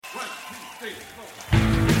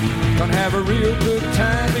Gonna have a real good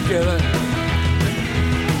time together.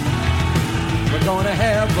 We're gonna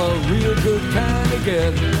have a real good time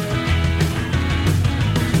together.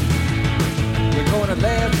 We're gonna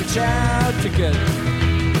laugh and shout together.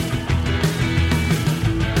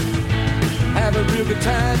 Have a real good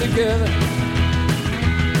time together.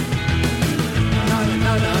 Na na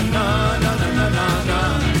na na na na na na na.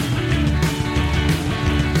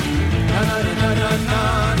 Na na na na na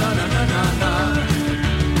na na na na na.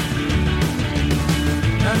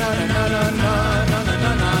 Na na na na na na na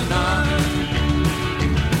na na na.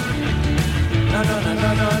 Na na na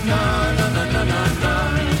na na na na na na na.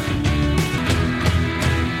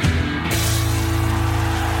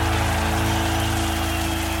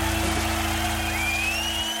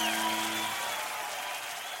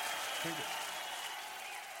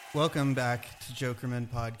 Welcome back to Jokerman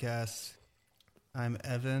Podcast. I'm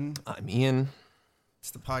Evan. I'm Ian.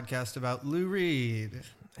 It's the podcast about Lou Reed.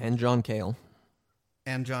 And John Cale.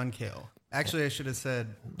 And John Cale. Actually, I should have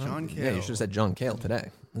said John Cale. Yeah, you should have said John Cale today.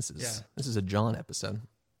 This is a John episode.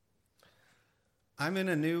 I'm in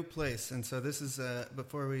a new place, and so this is,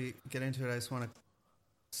 before we get into it, I just want to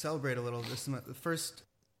celebrate a little. This is the first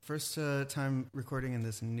time recording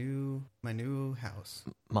in my new house.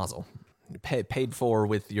 Mazel. Paid for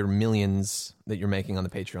with your millions that you're making on the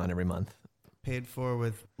Patreon every month. Paid for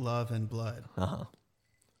with love and blood. Uh-huh.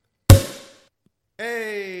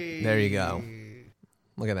 Hey! There you go.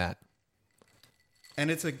 Look at that. And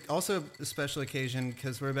it's also a special occasion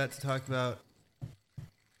because we're about to talk about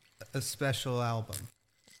a special album.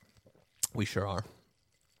 We sure are.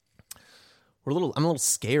 I'm a little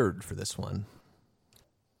scared for this one.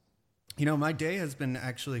 You know, my day has been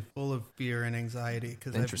actually full of fear and anxiety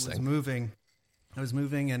because I was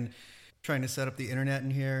moving. And trying to set up the internet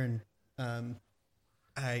in here, and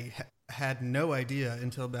I had no idea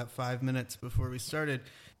until about 5 minutes before we started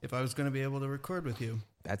if I was going to be able to record with you.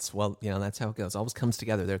 That's how it goes. It always comes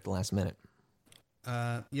together there at the last minute.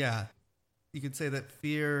 Yeah. You could say that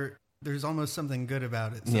fear, there's almost something good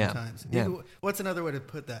about it sometimes. Yeah. What's another way to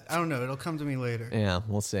put that? I don't know. It'll come to me later. Yeah,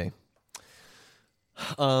 we'll see.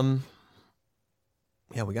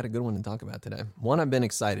 Yeah, we got a good one to talk about today. One I've been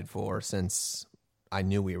excited for since I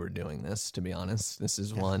knew we were doing this, to be honest. This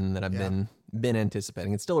is one that I've been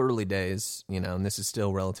anticipating. It's still early days, and this is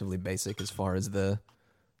still relatively basic as far as the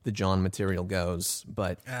John material goes.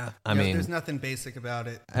 But I mean, there's nothing basic about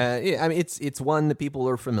it. Yeah, I mean, it's one that people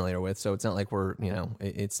are familiar with, so it's not like we're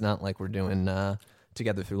it's not like we're doing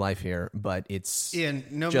Together Through Life here. But it's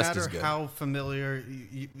no just matter as good. how familiar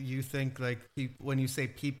you think, like when you say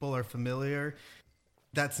people are familiar.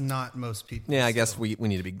 That's not most people. Yeah, I guess we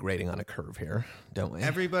need to be grading on a curve here, don't we?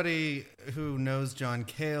 Everybody who knows John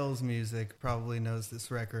Cale's music probably knows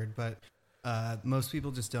this record, but most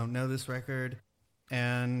people just don't know this record,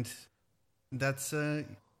 and that's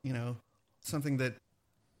something that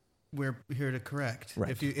we're here to correct.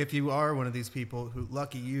 Right. If you are one of these people who,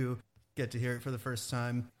 lucky you, get to hear it for the first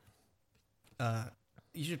time,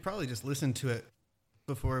 you should probably just listen to it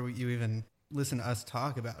before you even listen to us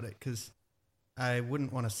talk about it, because I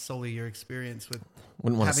wouldn't want to sully your experience with...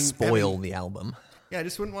 Wouldn't want to spoil the album. Yeah, I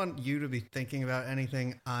just wouldn't want you to be thinking about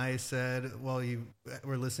anything I said while you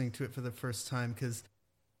were listening to it for the first time, because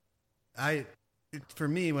for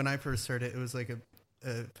me, when I first heard it, it was like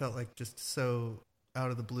felt like just so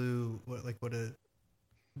out of the blue, what a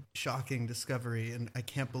shocking discovery, and I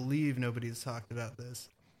can't believe nobody's talked about this.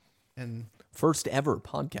 And first ever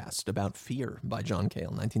podcast about Fear by John Cale,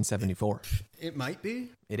 1974. It might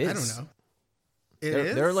be. It is. I don't know.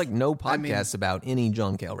 There are like no podcasts about any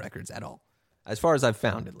John Cale records at all, as far as I've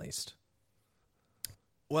found, at least.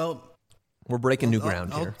 Well, we're breaking new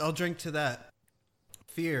ground here. I'll drink to that.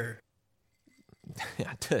 Fear.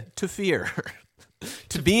 Yeah, to fear,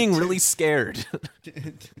 to being really scared,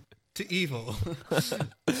 to evil.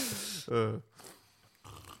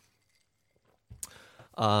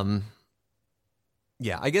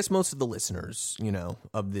 Yeah, I guess most of the listeners,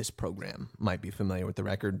 of this program might be familiar with the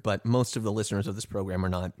record, but most of the listeners of this program are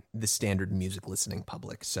not the standard music listening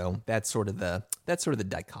public. So that's sort of the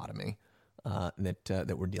dichotomy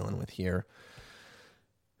that we're dealing with here.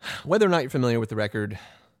 Whether or not you're familiar with the record,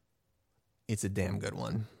 it's a damn good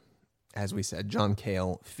one. As we said, John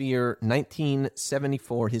Cale, Fear,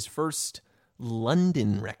 1974, his first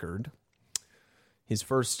London record, his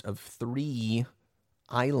first of 3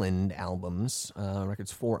 Island albums,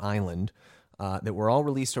 records for Island. that were all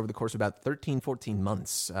released over the course of about 13, 14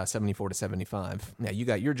 months, 74 to 75. Now, you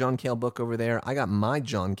got your John Cale book over there. I got my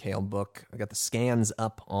John Cale book. I got the scans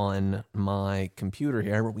up on my computer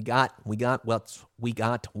here. We got what's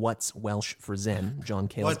Welsh for Zen, John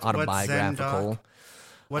Cale's autobiographical.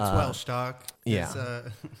 What's Welsh, Doc? Yeah.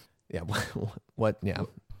 Yeah. What? Yeah.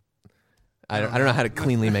 I don't know how to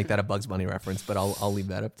cleanly make that a Bugs Bunny reference, but I'll leave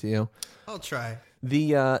that up to you. I'll try.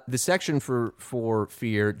 The section for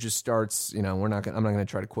Fear just starts, I'm not going to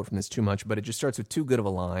try to quote from this too much, but it just starts with too good of a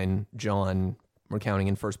line. John recounting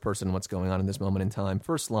in first person what's going on in this moment in time.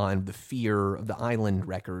 First line of the Fear of the Island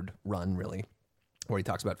record run, really, where he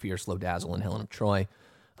talks about Fear, Slow Dazzle, and Helen of Troy,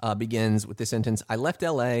 begins with this sentence: I left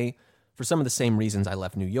L.A. for some of the same reasons I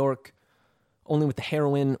left New York, only with the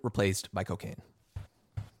heroin replaced by cocaine.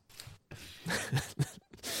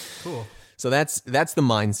 Cool. So that's the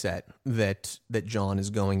mindset that John is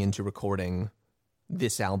going into recording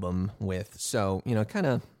this album with. So, kind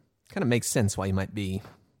of makes sense why you might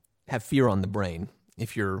have fear on the brain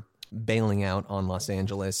if you're bailing out on Los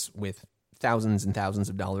Angeles with thousands and thousands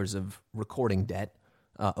of dollars of recording debt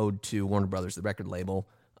owed to Warner Brothers, the record label,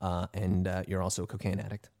 and you're also a cocaine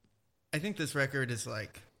addict. I think this record is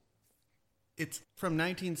it's from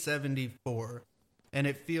 1974, and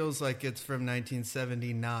it feels like it's from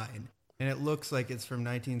 1979. And it looks like it's from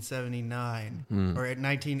 1979 or at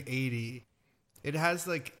 1980. It has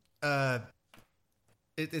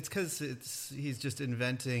it's because he's just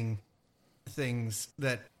inventing things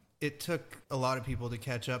that it took a lot of people to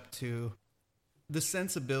catch up to. The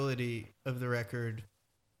sensibility of the record,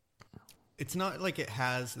 it's not like it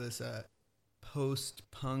has this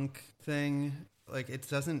post-punk thing. Like, it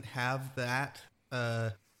doesn't have that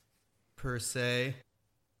per se,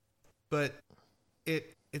 but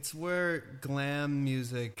it's where glam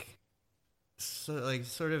music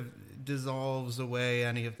sort of dissolves away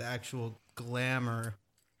any of the actual glamour.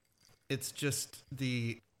 It's just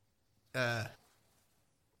the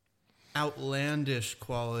outlandish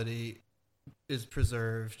quality is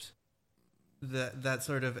preserved. That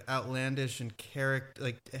sort of outlandish and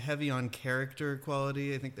heavy on character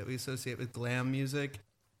quality, I think, that we associate with glam music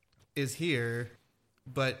is here,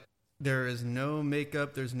 but there is no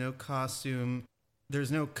makeup, there's no costume,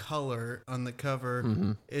 there's no color on the cover.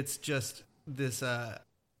 Mm-hmm. It's just this,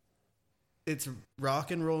 it's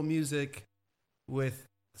rock and roll music with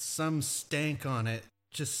some stank on it.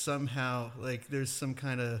 Just somehow, there's some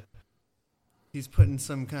kind of, he's putting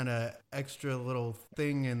some kind of extra little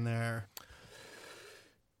thing in there.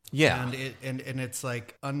 Yeah. And it's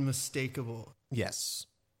unmistakable. Yes.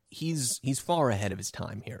 He's far ahead of his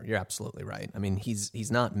time here. You're absolutely right. I mean,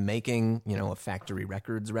 he's not making, a Factory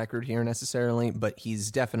Records record here necessarily, but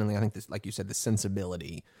he's definitely, I think this, like you said, the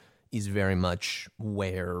sensibility is very much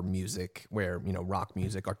where rock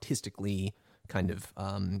music, artistically kind of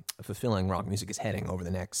fulfilling rock music is heading over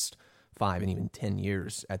the next 5 and even 10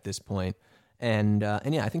 years at this point. And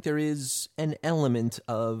yeah, I think there is an element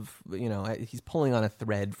of, he's pulling on a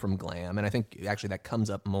thread from glam. And I think actually that comes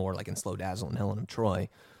up more in Slow Dazzle and Helen of Troy,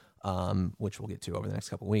 which we'll get to over the next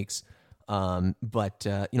couple of weeks. But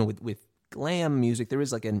with glam music, there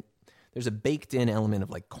is there's a baked in element of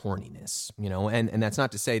corniness, and that's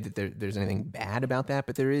not to say that there's anything bad about that,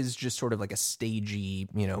 but there is just sort of a stagey,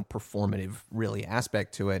 performative really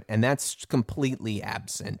aspect to it. And that's completely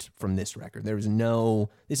absent from this record.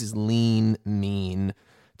 This is lean, mean,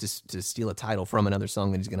 to steal a title from another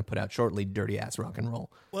song that he's going to put out shortly, dirty ass rock and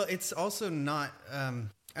roll. Well, it's also not, I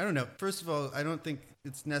don't know. First of all, I don't think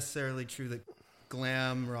it's necessarily true that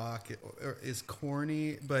glam rock is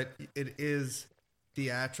corny, but it is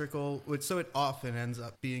theatrical, so it often ends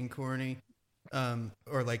up being corny,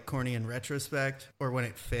 or corny in retrospect, or when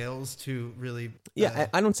it fails to really. Yeah,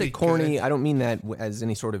 I don't say corny. Good. I don't mean that as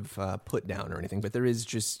any sort of put down or anything, but there is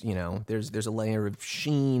just there's a layer of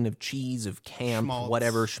sheen, of cheese, of camp,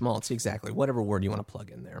 schmaltz, exactly, whatever word you want to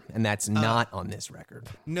plug in there, and that's not on this record.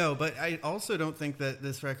 No, but I also don't think that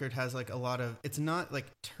this record has a lot of. It's not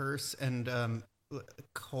terse and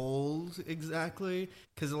cold exactly,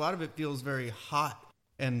 because a lot of it feels very hot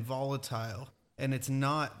and volatile, and it's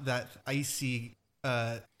not that icy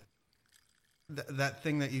that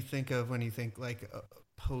thing that you think of when you think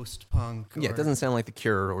post-punk. Yeah, it doesn't sound like The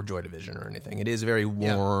Cure or Joy Division or anything. It is very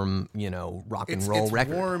warm, rock and roll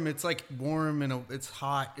record. Warm. It's warm and it's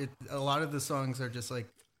hot. A lot of the songs are just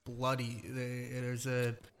bloody. There's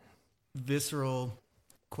a visceral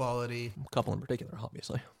quality. A couple in particular,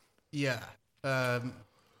 obviously. Yeah.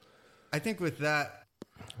 I think with that,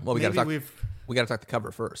 well, we got to talk the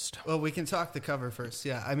cover first. Well, we can talk the cover first.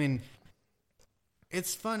 Yeah, I mean,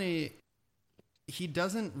 it's funny. He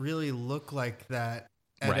doesn't really look like that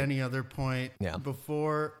at any other point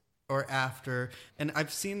before or after. And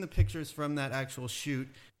I've seen the pictures from that actual shoot,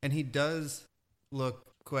 and he does look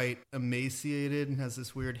quite emaciated and has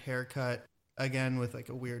this weird haircut, again with like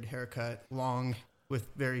a weird haircut, long with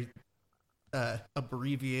very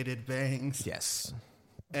abbreviated bangs. Yes.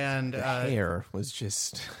 And the hair was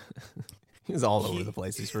just he was all over the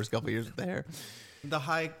place these first couple of years with the hair. The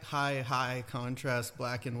high contrast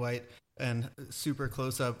black and white and super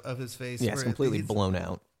close up of his face. Yeah, it's completely blown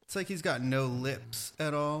out. It's like he's got no lips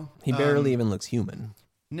at all. He barely even looks human.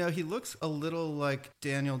 No, he looks a little like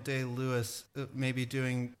Daniel Day-Lewis, maybe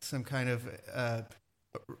doing some kind of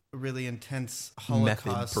really intense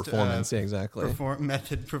Holocaust method performance. Exactly.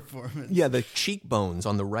 Method performance. Yeah, the cheekbones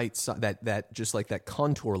on the right side, that just like that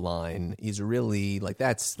contour line is really like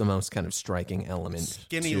that's the most kind of striking element.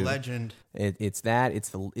 Skinny legend. It's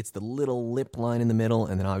the little lip line in the middle,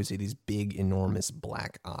 and then obviously these big, enormous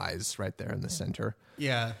black eyes right there in the center.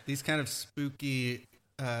 Yeah, these kind of spooky,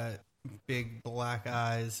 big black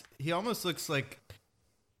eyes. He almost looks like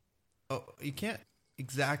you can't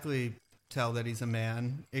exactly tell that he's a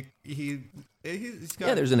man. He's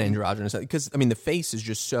got there's an androgynous because I mean the face is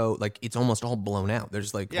just so like it's almost all blown out.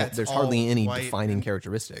 There's like there's hardly any defining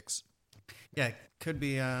characteristics. Yeah, could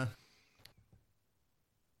be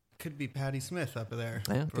Patti Smith up there.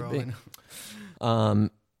 Yeah, could be.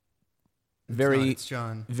 It's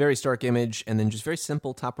John. Very stark image, and then just very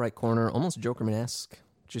simple top right corner, almost Jokerman-esque.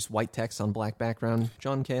 Just white text on black background.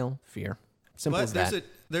 John Cale, Fear. Simple as that.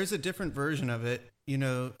 There's a different version of it.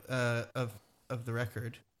 Of the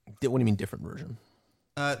record. What do you mean different version?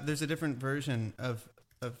 There's a different version of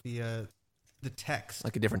the text.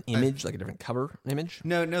 Like a different image, like a different cover image?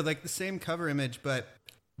 No, like the same cover image, but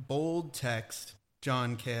bold text,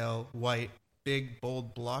 John Cale, white, big,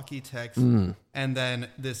 bold, blocky text, and then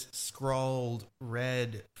this scrawled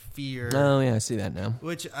red Fear. Oh, yeah, I see that now.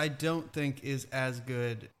 Which I don't think is as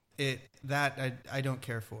good. I don't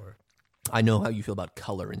care for. I know how you feel about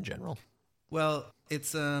color in general. Well, it's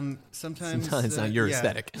sometimes it's not your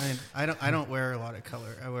aesthetic. I don't wear a lot of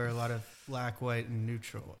color. I wear a lot of black, white, and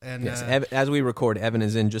neutral. And yes, as we record, Evan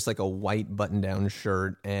is in just like a white button-down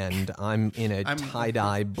shirt, and I'm in a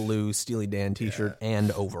tie-dye blue Steely Dan T-shirt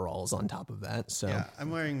and overalls on top of that. So yeah, I'm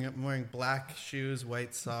wearing black shoes,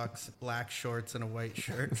 white socks, black shorts, and a white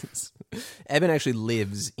shirt. Evan actually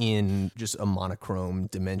lives in just a monochrome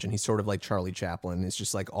dimension. He's sort of like Charlie Chaplin. It's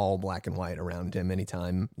just like all black and white around him.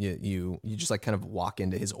 Anytime you just like kind of walk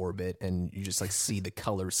into his orbit, and you just like see the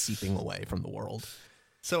color seeping away from the world.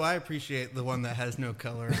 So I appreciate the one that has no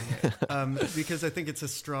color in it, because I think it's a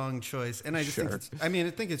strong choice, and I just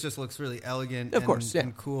think it just looks really elegant,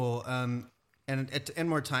 and cool, and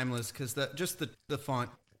more timeless because the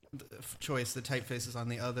font choice, the typefaces on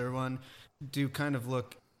the other one do kind of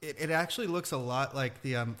look. It actually looks a lot like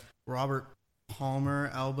the Robert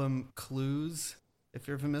Palmer album Clues, if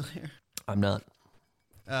you're familiar. I'm not.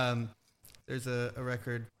 There's a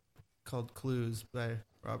record called Clues by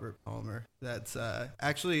Robert Palmer that's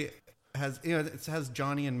actually has it has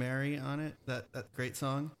Johnny and Mary on it, that great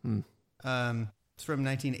song. It's from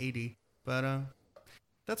 1980, but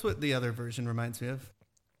that's what the other version reminds me of.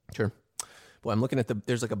 Sure. Well, I'm looking at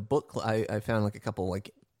there's like a book. I found like a couple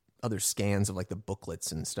like other scans of like the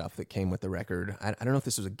booklets and stuff that came with the record. I don't know if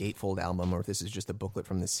this was a gatefold album or if this is just a booklet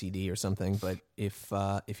from the CD or something. But if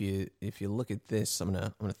you look at this, I'm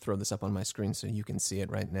gonna throw this up on my screen so you can see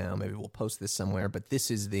it right now. Maybe we'll post this somewhere. But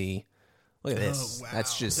this is look at this. Oh, wow.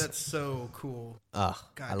 That's so cool.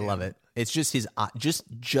 I love it. It's just his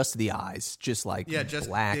just the eyes, just like just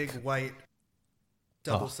black, big white,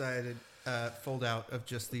 double-sided fold out of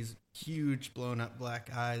just these huge blown up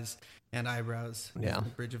black eyes and eyebrows. Yeah, the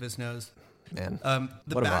bridge of his nose. Man,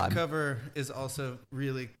 the back cover is also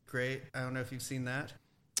really great. I don't know if you've seen that.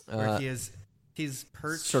 Where he's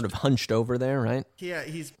perched, sort of hunched over there, right? Yeah,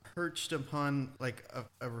 he's perched upon like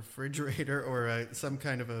a refrigerator or some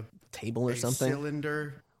kind of a table or something.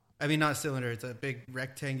 Cylinder. I mean, not cylinder. It's a big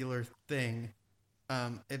rectangular thing.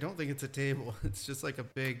 I don't think it's a table. It's just like a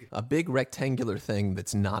big rectangular thing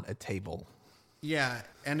that's not a table. Yeah,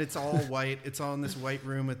 and it's all white. It's all in this white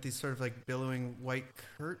room with these sort of like billowing white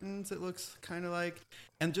curtains, it looks kind of like.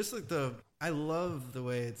 And just like I love the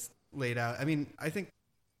way it's laid out. I mean, I think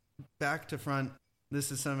back to front,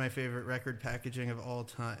 this is some of my favorite record packaging of all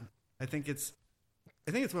time. I think it's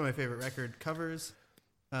one of my favorite record covers.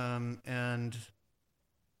 And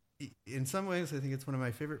in some ways, I think it's one of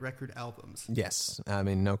my favorite record albums. Yes, I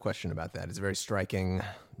mean, no question about that. It's very striking,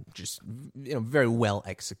 just very well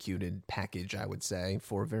executed package, I would say,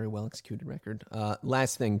 for a very well executed record.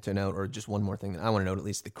 Last thing to note, or just one more thing that I want to note, at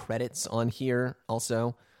least the credits on here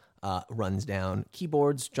also. runs down.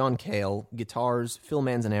 Keyboards, John Cale. Guitars, Phil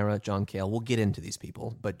Manzanera, John Cale. We'll get into these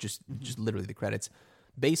people, but just literally the credits.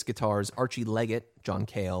 Bass guitars, Archie Leggett, John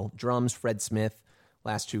Cale. Drums, Fred Smith.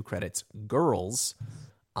 Last 2 credits, Girls,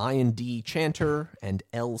 I&D Chanter and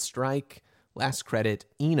L Strike. Last credit,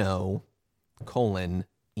 Eno,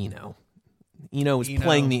 Eno. Eno is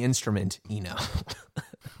playing the instrument, Eno.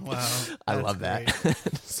 Wow. I love that.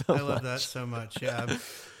 I love that so much. Yeah.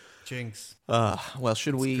 Jinx. Well,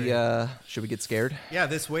 should we get scared? Yeah,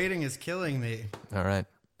 this waiting is killing me. All right.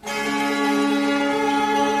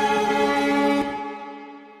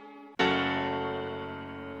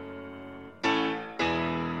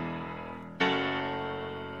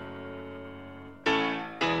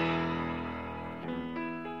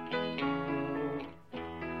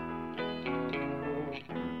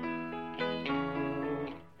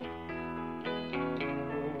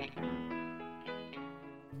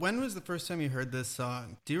 When was the first time you heard this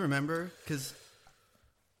song? Do you remember? Because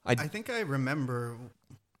I think I remember.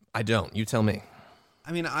 I don't. You tell me.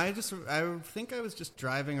 I mean, I think I was just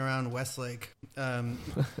driving around Westlake. A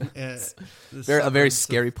very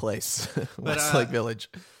scary place, Westlake Village.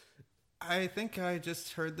 I think I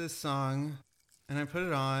just heard this song, and I put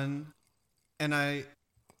it on, and I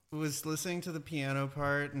was listening to the piano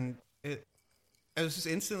part, and I was just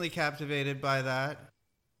instantly captivated by that.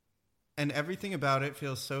 And everything about it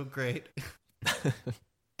feels so great.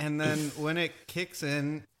 And then when it kicks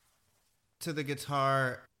in to the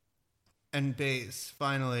guitar and bass,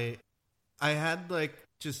 finally, I had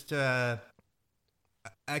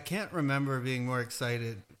I can't remember being more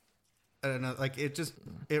excited. I don't know,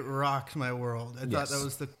 it rocked my world. I thought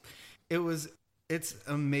that was it's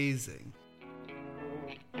amazing.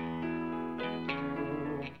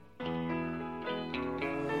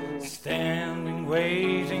 Standing,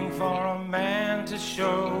 waiting for a man to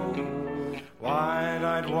show.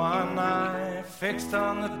 Wide-eyed, one eye fixed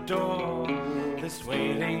on the door. This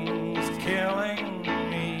waiting's killing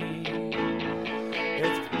me.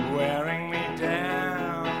 It's wearing me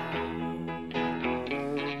down.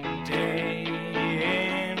 Day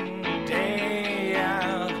in, day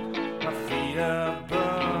out. My feet are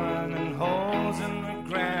burning holes in the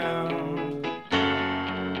ground.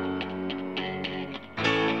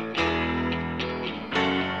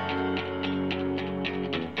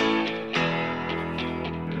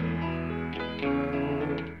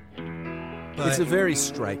 It's a very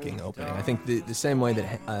striking opening. I think the same way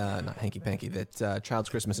that, not Hanky Panky, that Child's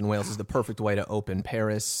Christmas in Wales is the perfect way to open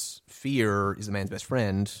Paris. Fear is a man's best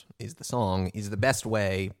friend, is the song, is the best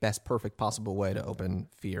perfect possible way to open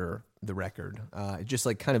Fear, the record. It just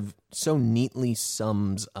kind of so neatly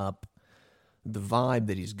sums up the vibe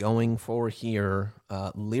that he's going for here,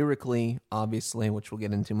 lyrically, obviously, which we'll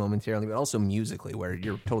get into momentarily, but also musically, where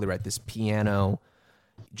you're totally right, this piano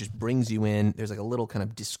just brings you in. There's a little kind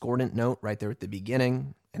of discordant note right there at the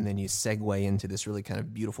beginning, and then you segue into this really kind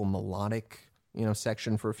of beautiful melodic,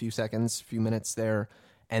 section for a few minutes there,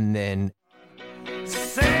 and then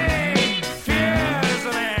Say, fear's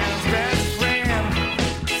a man's best friend.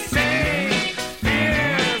 Say,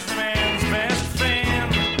 fear's a man's best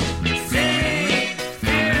friend. Say,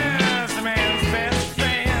 fear's a man's best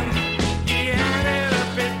friend. You got it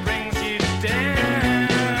up, it brings you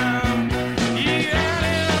down. You got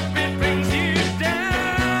it up, it brings you down.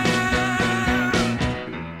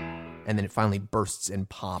 and then it finally bursts and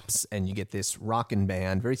pops, and you get this rockin'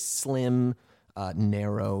 band, very slim,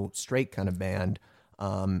 narrow, straight kind of band.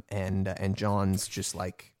 And John's just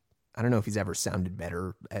I don't know if he's ever sounded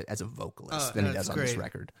better as a vocalist than he does on this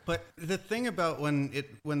record. But the thing about when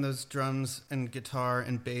those drums and guitar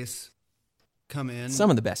and bass come in, some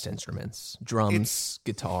of the best instruments, drums,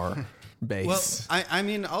 guitar, bass. Well, I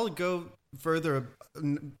mean, I'll go further,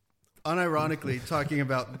 unironically talking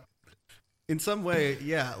about, in some way,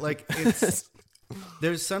 yeah, it's,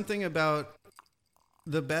 there's something about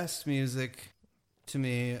the best music to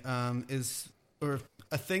me, or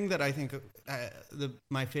a thing that I think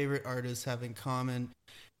my favorite artists have in common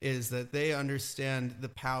is that they understand the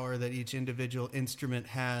power that each individual instrument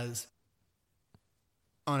has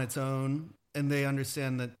on its own, and they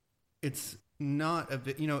understand that it's not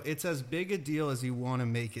it's as big a deal as you want to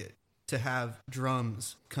make it to have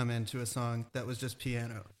drums come into a song that was just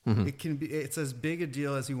piano. Mm-hmm. It's as big a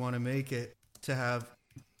deal as you want to make it to have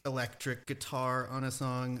electric guitar on a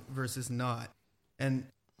song versus not. And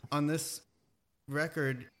on this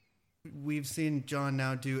record, we've seen John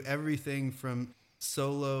now do everything from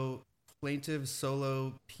plaintive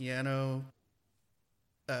solo piano,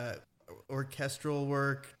 orchestral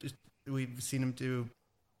work. We've seen him do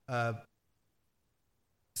the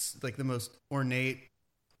most ornate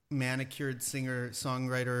manicured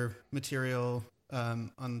singer-songwriter material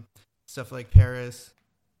on stuff like Paris.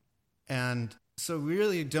 And so we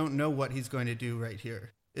really don't know what he's going to do right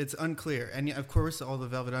here. It's unclear. And of course, all the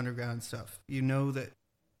Velvet Underground stuff. You know that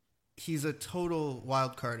he's a total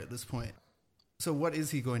wild card at this point. So what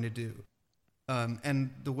is he going to do?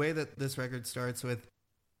 And the way that this record starts with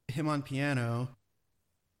him on piano,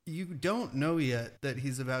 you don't know yet that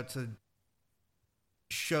he's about to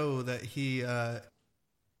show that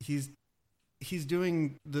he's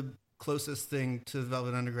doing the closest thing to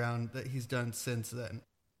Velvet Underground that he's done since then.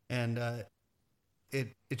 And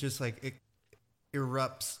it just like it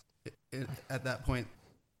erupts at that point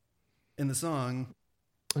in the song.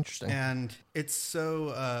 Interesting. And it's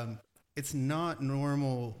so it's not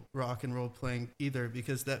normal rock and roll playing either,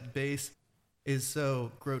 because that bass is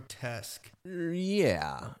so grotesque.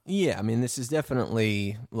 Yeah. I mean, this is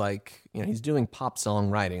definitely like, he's doing pop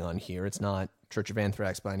songwriting on here. It's not Church of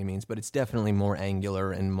Anthrax by any means, but it's definitely more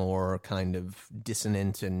angular and more kind of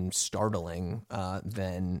dissonant and startling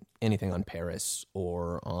than anything on Paris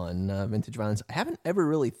or on Vintage Violence. I haven't ever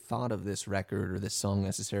really thought of this record or this song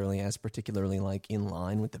necessarily as particularly like in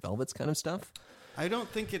line with the Velvets kind of stuff. I don't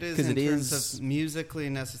think it is in terms of musically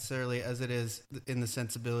necessarily as it is in the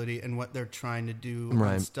sensibility and what they're trying to do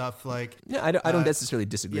and stuff like... Yeah, I don't necessarily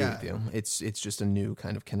disagree with you. It's just a new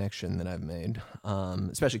kind of connection that I've made,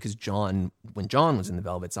 especially because when John was in the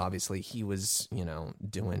Velvets, obviously he was,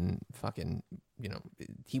 doing fucking...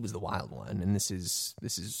 he was the wild one, and this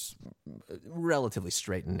is relatively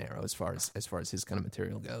straight and narrow as far as his kind of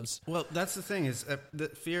material goes. Well, that's the thing is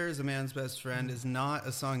that "Fear is a Man's Best Friend" is not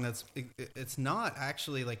a song it's not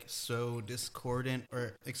actually like so discordant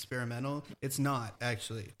or experimental. It's not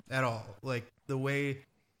actually at all. Like the way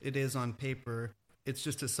it is on paper, it's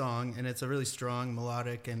just a song, and it's a really strong,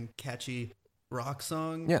 melodic, and catchy rock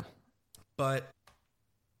song. Yeah, but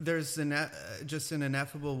there's just an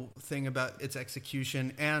ineffable thing about its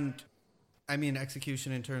execution, and I mean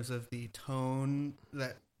execution in terms of the tone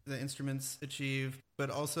that the instruments achieve, but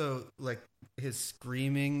also like his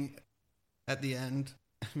screaming at the end.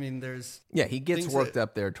 I mean, he gets worked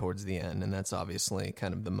up there towards the end, and that's obviously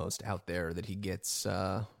kind of the most out there that he gets.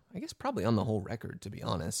 I guess probably on the whole record, to be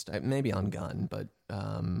honest. Maybe on Gun, but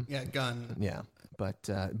Gun. Yeah, but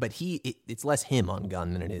it's less him on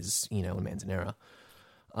Gun than it is in Manzanera.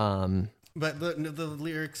 But the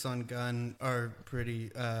lyrics on Gun are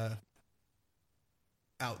pretty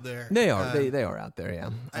out there. They are. They are out there.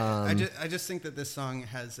 Yeah. I just think that this song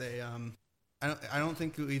has a. I don't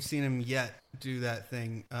think we've seen him yet do that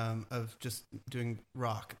thing of just doing a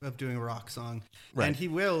rock song, right. And he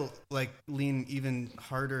will like lean even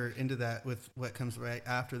harder into that with what comes right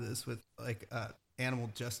after this, with like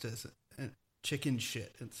Animal Justice and Chicken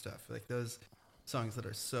Shit and stuff, like those songs that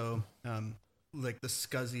are so. Like the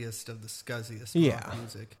scuzziest of the scuzziest rock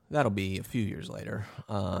music. That'll be a few years later.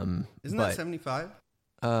 Isn't that 75?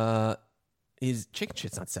 Is Chicken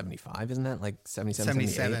Shit's not 75? Isn't that like 77?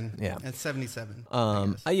 77. Yeah, it's 77.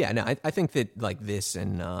 I think that like this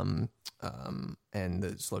and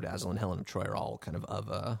the Slow Dazzle and Helen of Troy are all kind of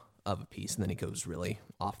a piece, and then he goes really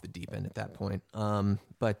off the deep end at that point.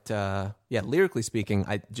 Lyrically speaking,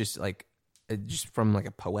 I just from like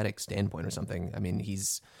a poetic standpoint or something. I mean,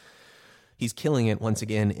 he's killing it once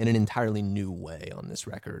again in an entirely new way on this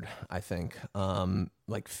record, I think.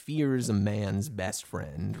 Like, fear is a man's best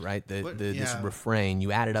friend, right? This refrain,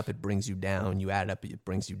 you add it up, it brings you down. You add it up, it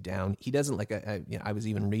brings you down. He doesn't like, I was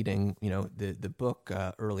even reading, the book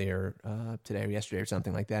earlier today or yesterday or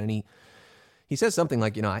something like that, and he says something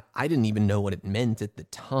like, I didn't even know what it meant at the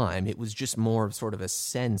time. It was just more of sort of a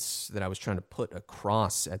sense that I was trying to put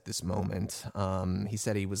across at this moment. He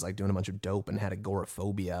said he was like doing a bunch of dope and had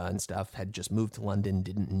agoraphobia and stuff, had just moved to London,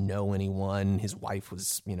 didn't know anyone. His wife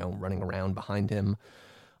was, running around behind him,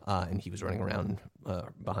 and he was running around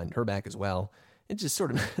behind her back as well. It's just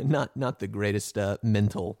sort of not the greatest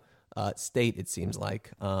mental state, it seems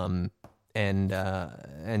like. And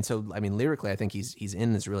so, I mean, lyrically, I think he's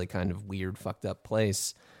in this really kind of weird, fucked up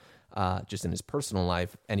place, just in his personal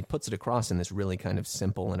life, and he puts it across in this really kind of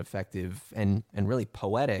simple and effective and really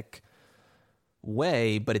poetic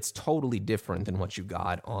way, but it's totally different than what you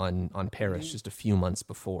got on Paris just a few months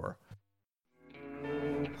before.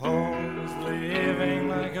 Homes living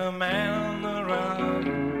like a man on the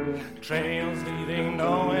run, trails leading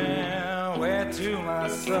nowhere, where to, my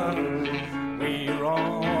son? We're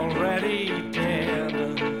already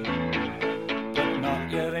dead, but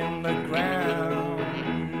not yet in the ground.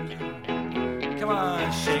 Come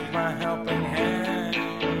on, shake my helping hand,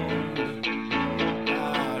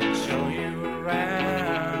 I'll show you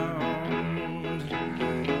around.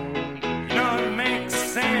 It makes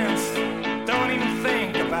sense.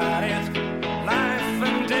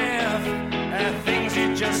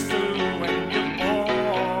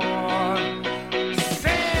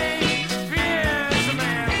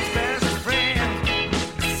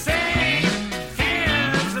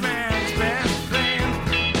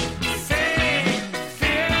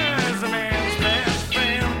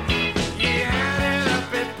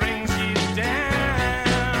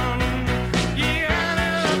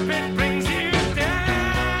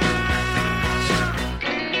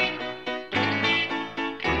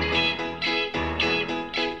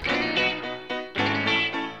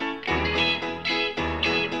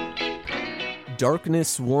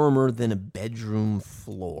 darkness warmer than a bedroom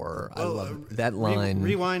floor. I love it. That line.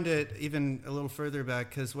 Rewind it even a little further back,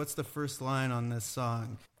 because what's the first line on this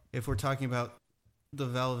song? If we're talking about the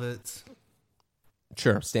Velvets.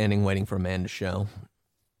 Sure, standing, waiting for a man to show.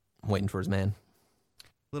 Waiting for his man. A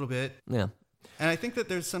little bit. Yeah. And I think that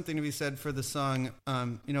there's something to be said for the song.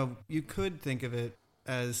 You could think of it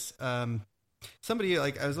as somebody,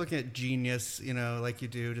 like, I was looking at Genius, like you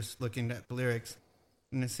do, just looking at the lyrics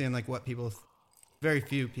and seeing like what people, very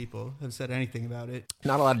few people have said anything about it.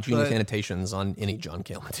 Not a lot of Genius annotations on any John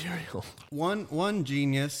Cale material. One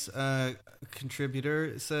Genius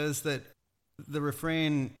contributor says that the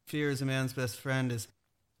refrain, "Fear is a man's best friend,"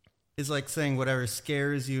 is like saying whatever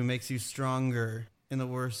scares you makes you stronger in the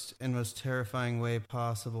worst and most terrifying way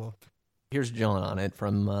possible. Here's John on it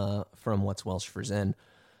from What's Welsh for Zen.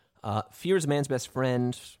 Fear is a man's best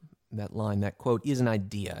friend. That line, that quote, is an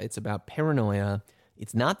idea. It's about paranoia.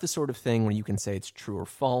 It's not the sort of thing where you can say it's true or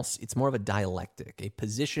false. It's more of a dialectic, a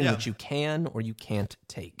position which you can or you can't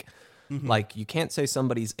take. Mm-hmm. Like, you can't say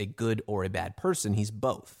somebody's a good or a bad person. He's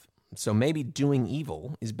both. So maybe doing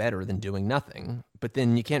evil is better than doing nothing, but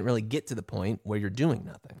then you can't really get to the point where you're doing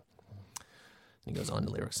nothing. He goes on to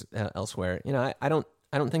lyrics elsewhere. I don't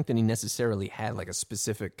think that he necessarily had like a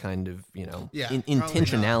specific kind of,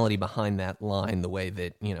 intentionality behind that line the way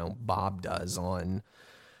that, Bob does on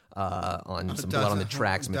some Blood on the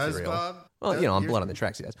Tracks material. Bob? Well, on Blood on the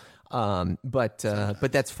Tracks he does. But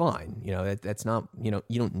that's fine. That's not, you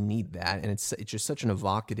don't need that. And it's just such an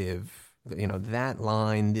evocative, that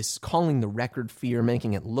line, this calling the record Fear,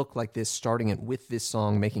 making it look like this, starting it with this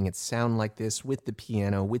song, making it sound like this, with the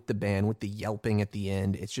piano, with the band, with the yelping at the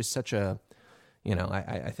end. It's just such a,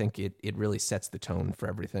 I think it really sets the tone for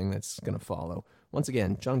everything that's going to follow. Once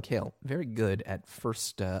again, John Cale, very good at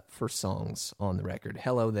first songs on the record.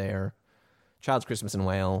 Hello There, Child's Christmas in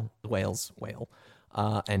Wales,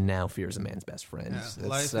 and now Fear is a Man's Best Friend. Yeah,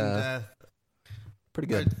 Life and Death. Pretty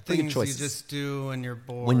good. Pretty good choices. You just do when you're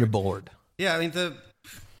bored. When you're bored. Yeah, I mean,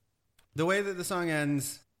 the way that the song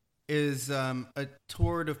ends is a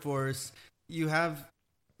tour de force. You have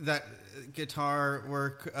that guitar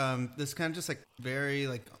work, this kind of just like very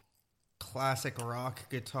like classic rock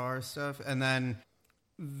guitar stuff, and then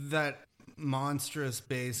that monstrous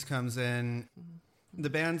bass comes in. The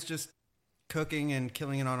band's just cooking and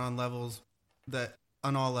killing it on all levels.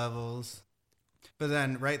 But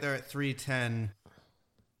then right there at 3:10,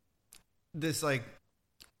 this like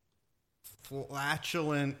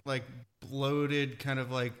flatulent, like bloated, kind of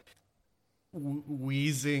like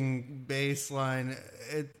wheezing bass line.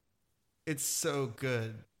 It's so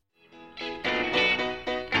good.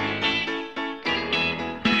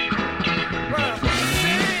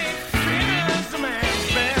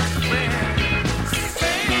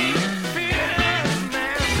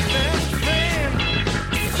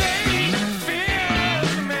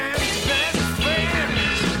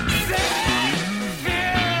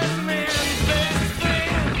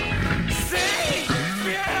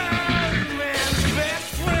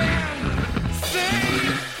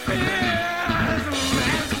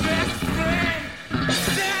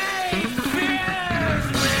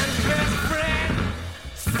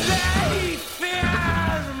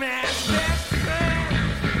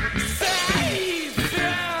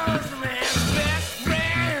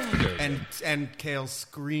 And Cale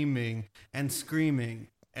screaming and screaming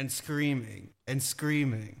and screaming and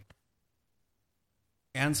screaming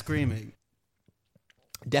and screaming.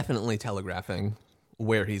 Definitely telegraphing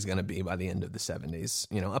where he's going to be by the end of the 70s.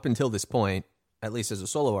 Up until this point, at least as a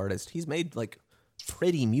solo artist, he's made like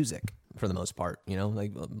pretty music for the most part.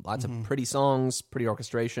 Like lots of pretty songs, pretty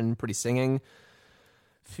orchestration, pretty singing.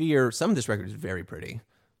 Fear, some of this record is very pretty.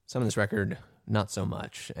 Some of this record, not so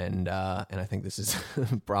much. And I think this is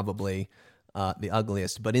probably the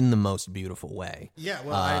ugliest, but in the most beautiful way. Yeah,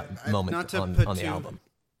 well, moment not to on the album.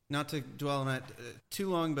 Not to dwell on that too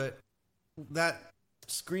long, but that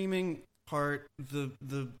screaming part,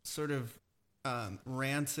 the sort of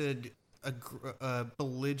rancid,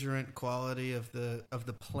 belligerent quality of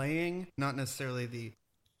the playing, not necessarily the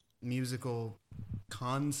musical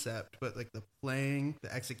concept, but like the playing,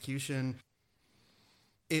 the execution.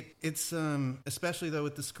 It's especially though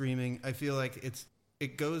with the screaming, I feel like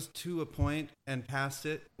it goes to a point and past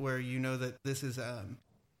it where that this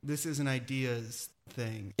is an ideas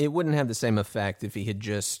thing. It wouldn't have the same effect if he had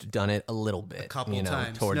just done it a little bit, a couple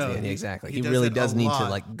times towards the end. Exactly. He really does need to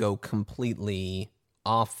like go completely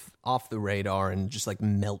off the radar and just like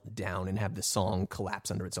melt down and have the song collapse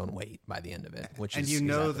under its own weight by the end of it, which is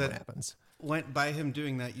exactly what happens. By him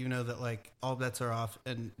doing that, that like all bets are off,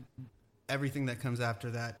 and everything that comes after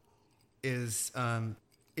that is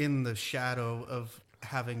in the shadow of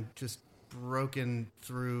having just broken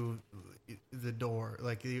through the door.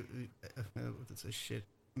 Like, it's a shit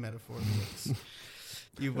metaphor.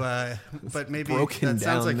 But maybe broken that sounds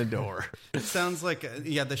down like the door. It sounds like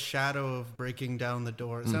the shadow of breaking down the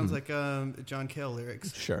door. It sounds like John Cale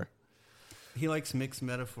lyrics. Sure. He likes mixed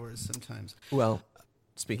metaphors sometimes. Well,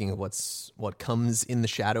 speaking of what comes in the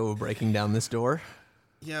shadow of breaking down this door.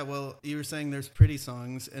 Yeah, well, you were saying there's pretty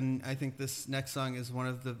songs, and I think this next song is one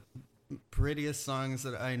of the prettiest songs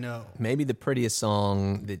that I know. Maybe the prettiest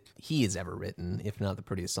song that he has ever written, if not the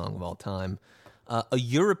prettiest song of all time. A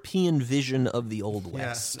European vision of the Old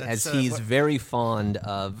West, as he's very fond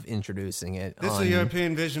of introducing it. This is a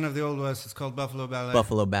European vision of the Old West. It's called Buffalo Ballet.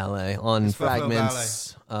 Buffalo Ballet on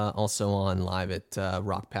Fragments, also on live at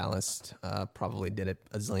Rock Palace. Probably did it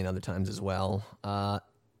a zillion other times as well.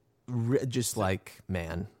 Just like,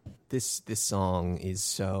 man, this song is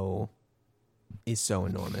so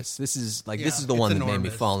enormous. This is the one that made me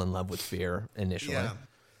fall in love with Fear initially. Yeah.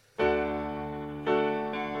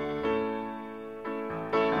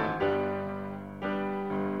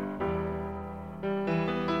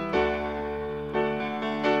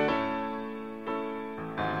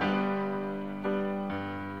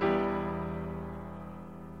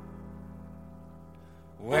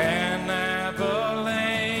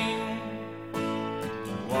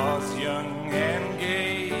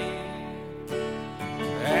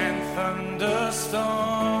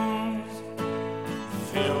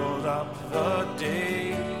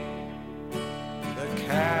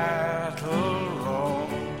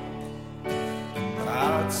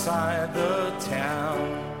 Outside the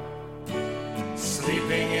town,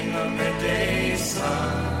 sleeping in the midday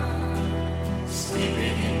sun,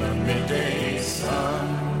 sleeping in the midday sun,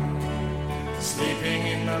 sleeping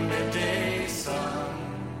in the midday sun,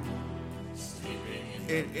 sleeping in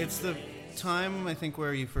the It's the time, I think,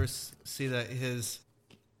 where you first see that his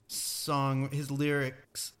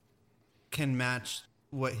lyrics can match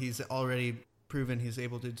what he's already proven he's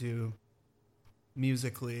able to do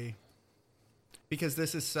musically. Because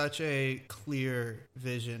this is such a clear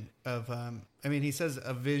vision of, he says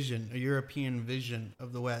a European vision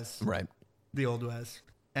of the West. Right. The Old West.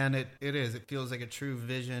 And it feels like a true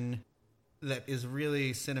vision that is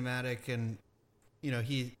really cinematic. And,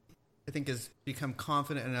 he, I think, has become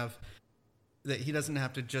confident enough that he doesn't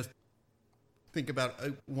have to just think about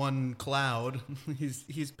one cloud.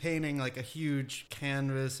 He's painting like a huge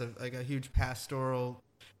canvas of like a huge pastoral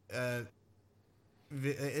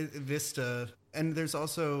vista. And there's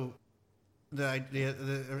also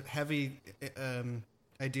the heavy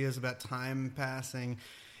ideas about time passing.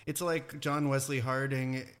 It's like John Wesley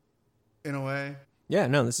Harding in a way. Yeah,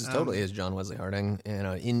 no, this is totally is John Wesley Harding,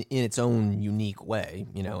 in its own unique way,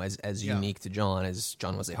 as unique to John as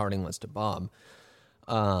John Wesley Harding was to Bob.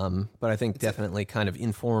 But I think definitely kind of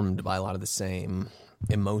informed by a lot of the same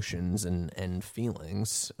emotions and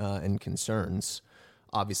feelings and concerns.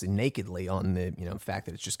 Obviously nakedly on the fact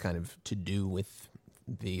that it's just kind of to do with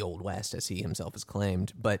the Old West, as he himself has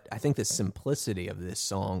claimed. But I think the simplicity of this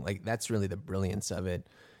song, like, that's really the brilliance of it,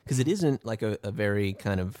 because it isn't like a very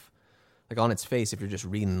kind of like on its face, if you're just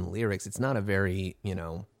reading the lyrics, it's not a very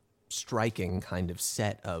striking kind of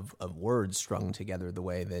set of words strung together the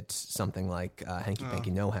way that something like Hanky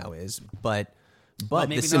Panky Know How is, but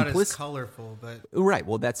maybe the not as colorful, but right.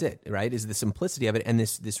 Well, that's it. Right, is the simplicity of it, and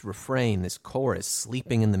this refrain, this chorus,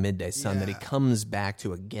 "Sleeping in the midday sun," that he comes back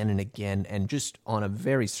to again and again, and just on a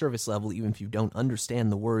very surface level, even if you don't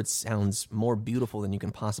understand the words, sounds more beautiful than you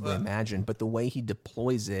can possibly imagine. But the way he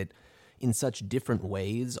deploys it in such different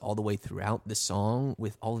ways all the way throughout the song,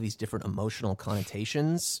 with all of these different emotional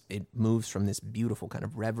connotations, it moves from this beautiful kind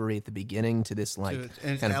of reverie at the beginning to this kind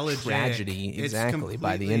of tragedy. Exactly.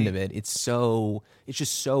 By the end of it, this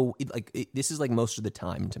is like most of the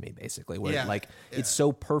time to me, basically, where it's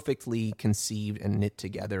so perfectly conceived and knit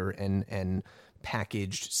together and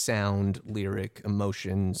packaged, sound, lyric,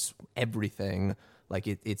 emotions, everything. Like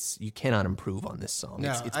it's you cannot improve on this song.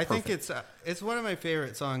 No, it's I think it's one of my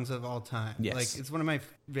favorite songs of all time. Yes. Like, it's one of my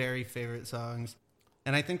very favorite songs,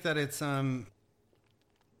 and I think that it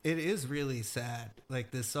is really sad.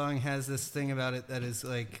 Like, this song has this thing about it that is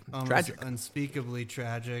like almost tragic. Unspeakably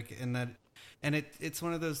tragic, and it's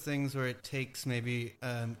one of those things where it takes maybe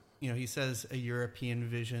he says a European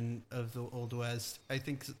vision of the Old West. I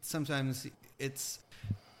think sometimes it's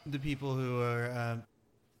the people who are.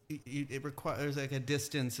 It requires like a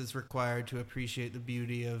distance is required to appreciate the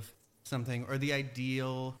beauty of something, or the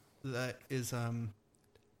ideal that is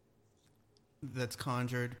that's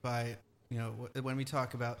conjured by when we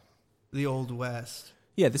talk about the Old West.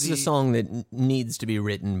 Yeah, this is a song that needs to be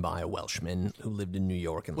written by a Welshman who lived in New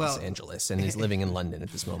York and Los Angeles and is living in London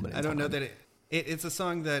at this moment. I don't know that it's a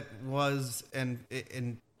song that was and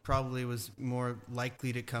probably was more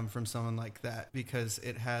likely to come from someone like that because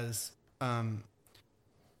it has.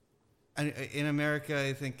 In America,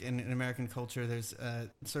 I think in American culture, there's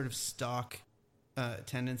sort of stock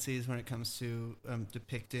tendencies when it comes to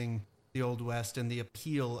depicting the Old West and the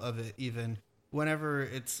appeal of it. Even whenever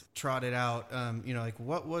it's trotted out, like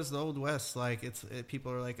what was the Old West like?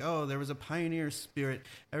 People are like, oh, there was a pioneer spirit.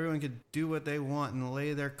 Everyone could do what they want and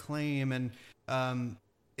lay their claim, and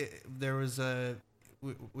there was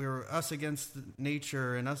we were us against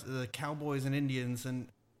nature and us, the cowboys and Indians. And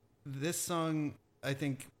this song, I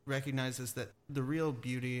think, recognizes that the real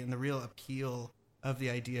beauty and the real appeal of the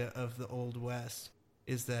idea of the Old West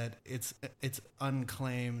is that it's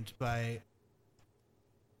unclaimed by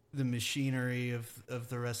the machinery of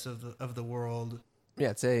the rest of the world. Yeah,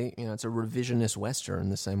 it's a revisionist Western,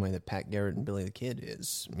 the same way that Pat Garrett and Billy the Kid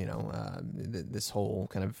is. This whole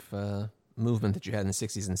kind of movement that you had in the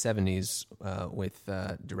 60s and 70s with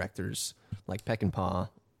directors like Peckinpah.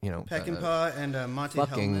 Peckinpah and Monty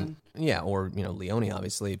Hellman. Yeah, or Leone,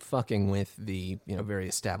 obviously, fucking with the very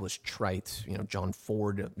established trite John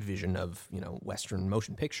Ford vision of Western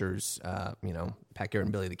motion pictures. Pat Garrett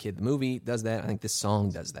and Billy the Kid, the movie, does that. I think this song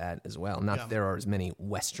does that as well. Not that there are as many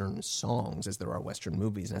Western songs as there are Western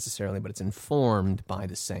movies necessarily, but it's informed by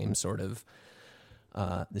the same sort of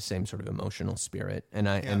emotional spirit. And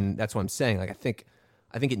and that's what I'm saying. Like I think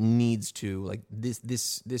it needs to like this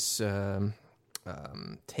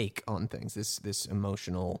take on things. This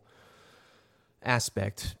emotional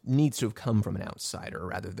aspect needs to have come from an outsider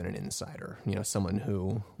rather than an insider. Someone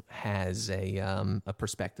who has a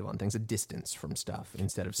perspective on things, a distance from stuff,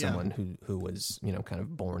 instead of someone who was kind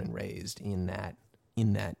of born and raised in that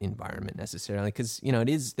environment necessarily. Because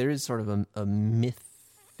there is sort of a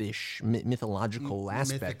mythological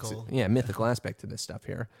aspect. Mythical aspect to this stuff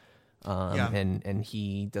here. And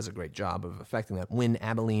he does a great job of affecting that. When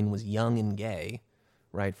Abilene was young and gay,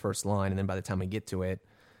 right, first line, and then by the time we get to it,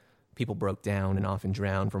 people broke down and often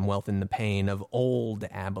drowned from wealth and the pain of old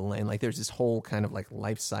Abilene. Like there's this whole kind of like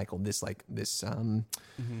life cycle, this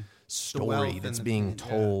story that's being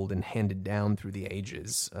told and handed down through the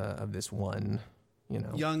ages of this one,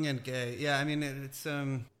 young and gay. Yeah, I mean it's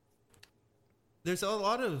there's a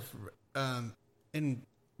lot of in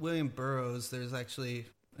William Burroughs. There's actually,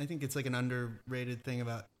 I think it's like an underrated thing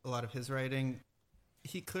about a lot of his writing.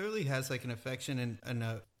 He clearly has like an affection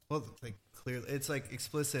and clearly it's like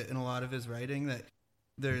explicit in a lot of his writing that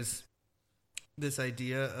there's this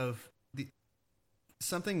idea of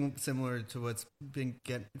something similar to what's being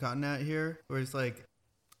gotten at here, where it's like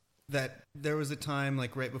that there was a time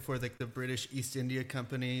like right before like the British East India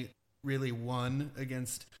Company really won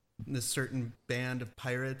against this certain band of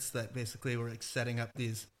pirates that basically were like setting up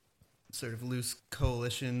these sort of loose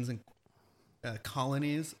coalitions and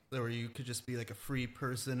colonies where you could just be like a free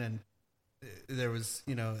person, and there was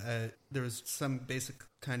there was some basic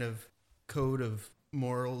kind of code of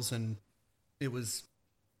morals, and it was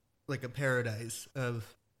like a paradise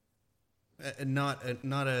of not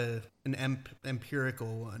an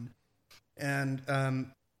empirical one, and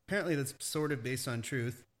apparently that's sort of based on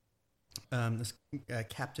truth. This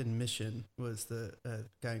Captain Mission was the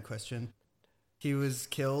guy in question. He was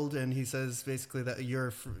killed, and he says basically that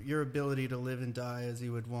your ability to live and die as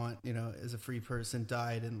you would want, as a free person,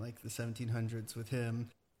 died in like the 1700s with him.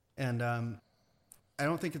 And I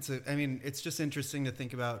don't think it's just interesting to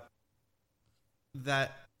think about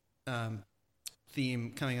that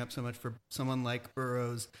theme coming up so much for someone like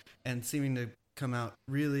Burroughs and seeming to come out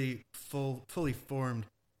really fully formed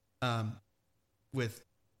with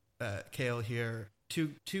Cale here.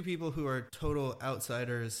 Two people who are total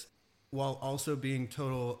outsiders, while also being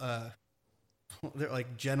total, they're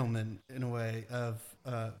like gentlemen in a way of,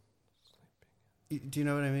 do you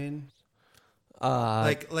know what I mean?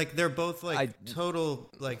 Like they're both like total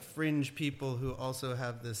like fringe people who also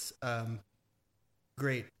have this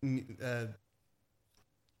great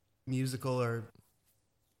musical or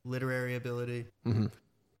literary ability.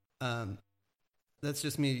 Mm-hmm. That's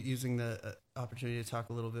just me using the opportunity to talk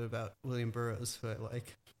a little bit about William Burroughs, who I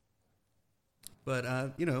like. But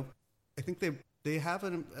I think they have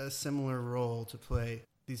a similar role to play,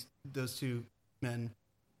 those two men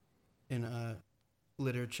in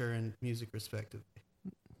literature and music respectively.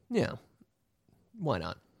 Yeah, why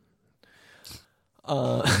not?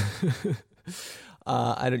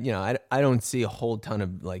 I don't see a whole ton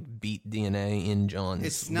of like beat DNA in John's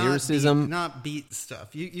it's lyricism. Not beat stuff.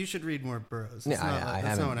 You should read more Burroughs. That's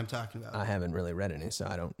not what I'm talking about. I haven't really read any, so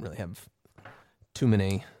I don't really have too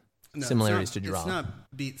many similarities to draw. It's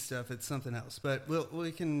not beat stuff. It's something else. But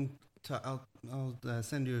we can. I'll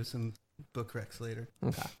send you some book recs later.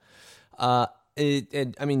 Okay.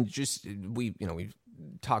 We've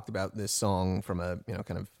talked about this song from a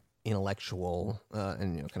kind of intellectual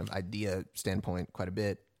and kind of idea standpoint quite a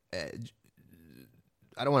bit. I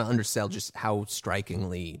don't want to undersell just how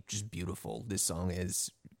strikingly just beautiful this song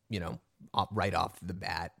is. Right off the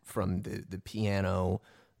bat, from the piano,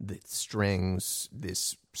 the strings,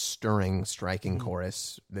 this stirring, striking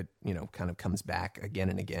chorus that kind of comes back again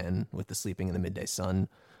and again with the "Sleeping in the Midday Sun"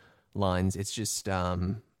 lines. It's just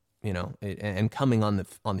and coming on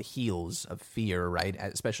the heels of Fear, right?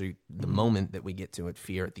 Especially the moment that we get to it,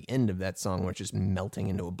 Fear, at the end of that song, where it's just melting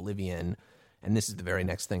into oblivion, and this is the very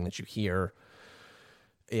next thing that you hear.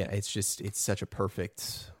 Yeah, it's such a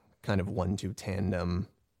perfect kind of 1-2 tandem,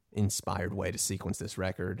 inspired way to sequence this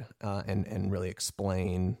record and really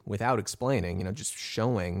explain without explaining, just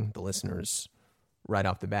showing the listeners right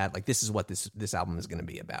off the bat, like, this is what this album is going to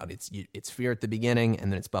be about. It's Fear at the beginning,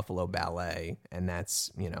 and then it's Buffalo Ballet, and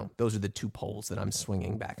that's those are the two poles that I'm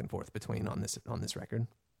swinging back and forth between on this record.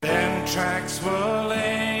 Them tracks were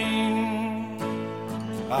laying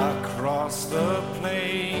across the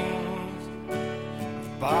plains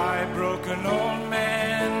by broken old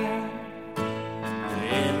men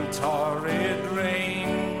in torrid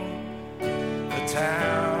rain. The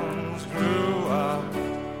towns grew up,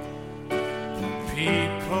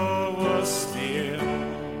 people were still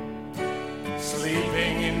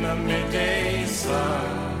sleeping in the midday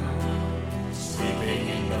sun, sleeping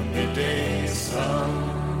in the midday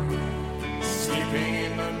sun, sleeping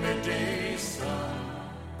in the midday sun.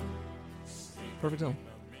 Perfect song.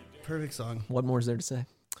 Perfect song. What more is there to say?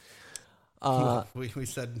 We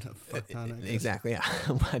said a fuck ton, I guess. Exactly, yeah.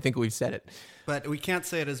 I think we've said it. But we can't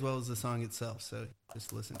say it as well as the song itself, so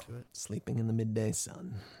just listen to it. Sleeping in the Midday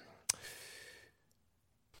Sun.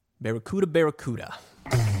 Barracuda, Barracuda.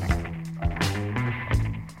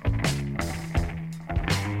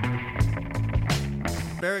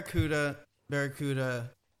 Barracuda,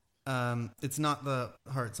 Barracuda. It's not the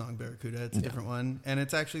Heart song Barracuda. It's a different one, and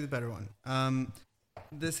it's actually the better one.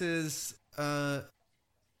 This is I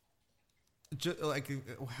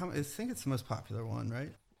think it's the most popular one,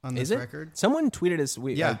 right? On this record. Someone tweeted us.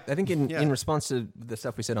 I think in response to the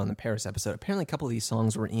stuff we said on the Paris episode, apparently a couple of these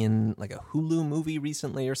songs were in like a Hulu movie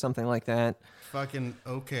recently or something like that. Fucking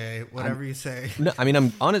okay, whatever you say. No, I mean,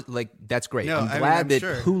 I'm honest. Like, that's great. No, I'm glad that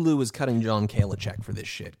sure. Hulu is cutting John Cale a check for this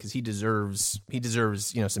shit, because he deserves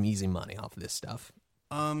some easy money off of this stuff.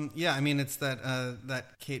 Yeah, I mean, it's that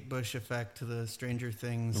Kate Bush effect to the Stranger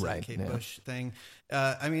Things Kate Bush thing.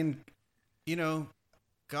 I mean,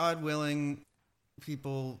 God willing,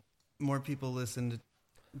 more people listen to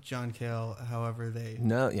John Cale, however they...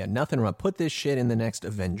 Nothing wrong. Put this shit in the next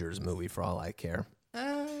Avengers movie for all I care.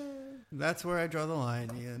 That's where I draw the line,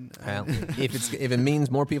 Ian. If it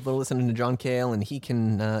means more people are listening to John Cale and he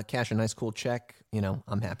can cash a nice cool check,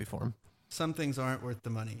 I'm happy for him. Some things aren't worth the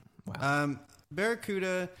money. Wow.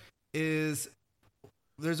 Barracuda there's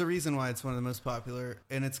a reason why it's one of the most popular,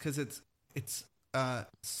 and it's because it's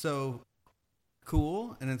so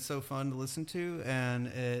cool and it's so fun to listen to, and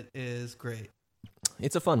it is great.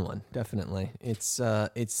 It's a fun one, definitely. This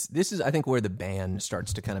is, I think, where the band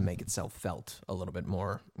starts to kind of make itself felt a little bit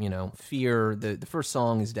more. Fear, the first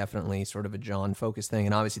song is definitely sort of a John-focused thing,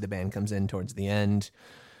 and obviously the band comes in towards the end.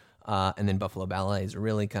 And then Buffalo Ballet is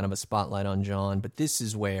really kind of a spotlight on John, but this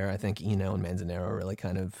is where I think Eno and Manzanero really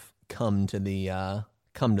kind of come to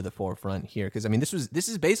the forefront here, because I mean this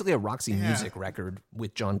is basically a Roxy Music record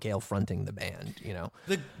with John Cale fronting the band.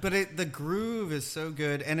 The groove is so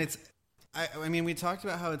good, and it's I mean we talked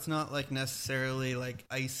about how it's not like necessarily like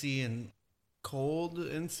icy and cold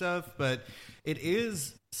and stuff, but it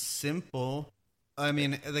is simple. I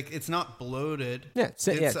mean, like, it's not bloated.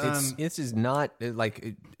 This is not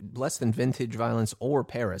like less than Vintage Violence or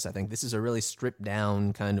Paris. I think this is a really stripped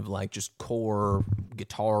down kind of like just core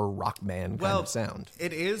guitar rock band kind of sound.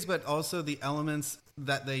 It is, but also the elements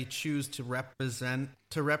that they choose to represent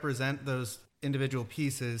those individual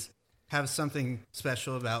pieces have something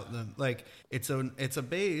special about them. Like it's a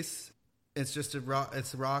bass. It's just a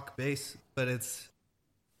rock bass, but it's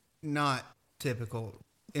not typical.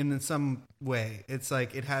 In some way, it's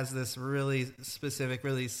like it has this really specific,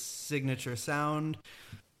 really signature sound.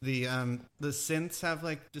 The synths have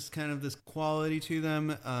like just kind of this quality to them.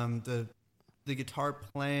 The guitar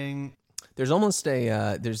playing. There's almost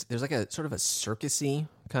a there's like a sort of a circusy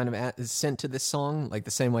kind of sent to this song, like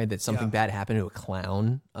the same way that something bad happened to a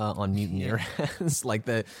clown on Mutineer has. Like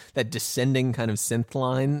that descending kind of synth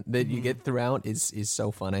line that you get throughout is so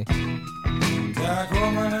funny. Dark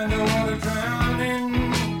woman underwater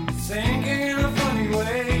drowning, sinking in a funny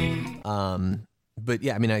way. But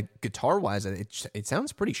yeah, I mean, guitar-wise, it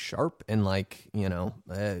sounds pretty sharp, and like,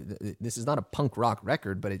 this is not a punk rock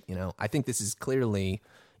record, but I think this is clearly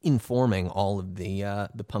informing all of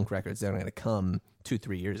the punk records that are going to come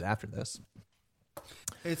 2-3 years after this.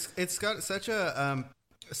 It's got such a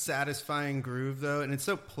satisfying groove though, and it's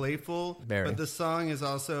so playful. Very. But the song is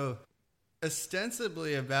also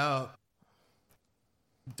ostensibly about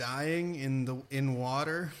dying in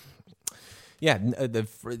water. Yeah,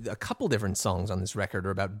 a couple different songs on this record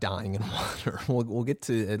are about dying in water. We'll get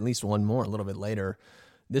to at least one more a little bit later.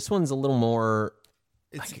 This one's a little more...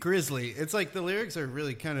 It's grisly. It's like the lyrics are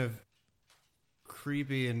really kind of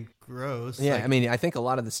creepy and gross. Yeah, like, I mean, I think a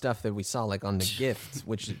lot of the stuff that we saw, like on The Gift,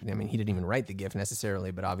 which, I mean, he didn't even write The Gift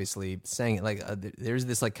necessarily, but obviously saying it, like, there's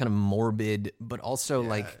this, like, kind of morbid, but also,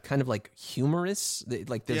 like, kind of, like, humorous.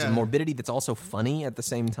 Like, there's a morbidity that's also funny at the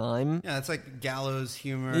same time. Yeah, it's like gallows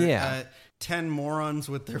humor. Yeah. 10 morons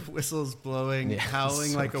with their whistles blowing, howling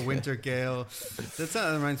so like a winter gale.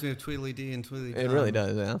 That reminds me of Tweedledee and Tweedledee. It really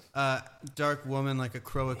does, yeah. Dark woman like a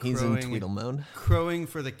crow crowing. He's in Tweedle mode. Crowing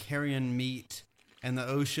for the carrion meat, and the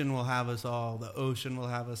ocean will have us all. The ocean will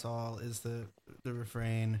have us all is the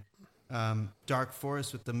refrain. Dark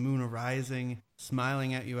forest with the moon arising,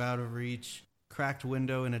 smiling at you out of reach. Cracked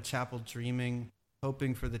window in a chapel dreaming,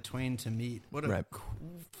 hoping for the twain to meet. What a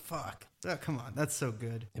fuck. Oh, come on, that's so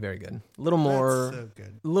good. Very good. A little more, so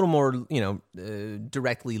good. A little more,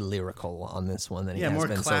 directly lyrical on this one than he has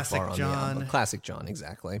been so far on the album. Classic John,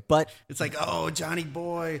 exactly. But it's like, oh, Johnny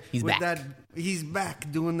Boy, he's back. He's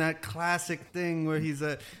back doing that classic thing where he's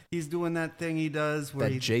doing that thing he does where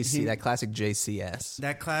that classic JCS,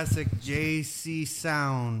 that classic JC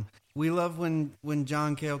sound. We love when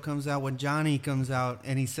John Cale comes out, when Johnny comes out,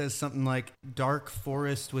 and he says something like "dark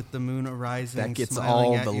forest with the moon arising." That gets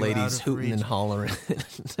all the ladies hooting and hollering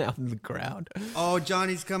out in the crowd. Oh,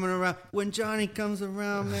 Johnny's coming around. When Johnny comes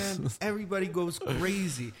around, man, everybody goes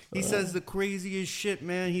crazy. He says the craziest shit,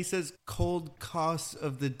 man. He says cold costs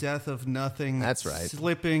of the death of nothing. That's right.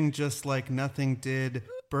 Slipping just like nothing did.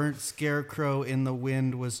 Burnt scarecrow in the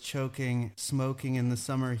wind was choking, smoking in the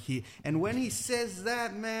summer heat. And when he says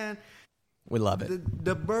that, man, we love it.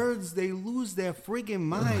 The birds, they lose their friggin'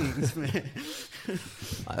 minds, man.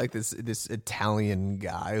 I like this Italian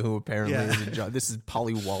guy who apparently is a John. This is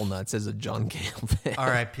Polly Walnuts as a John Cale fan.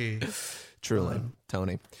 R.I.P. Truly,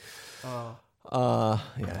 Tony.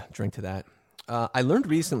 Yeah, drink to that. I learned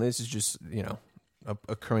recently. This is just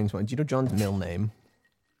occurring to me. Do you know John's middle name?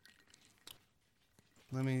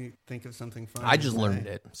 Let me think of something fun. I just learned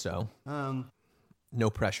it, so no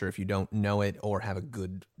pressure if you don't know it or have a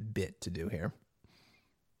good bit to do here.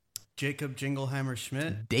 Jacob Jingleheimer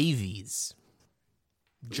Schmidt. Davies.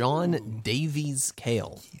 John Davies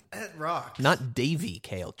Cale. That rocks. Not Davy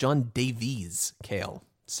Cale. John Davies Cale.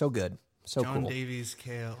 So good. So John cool. Davies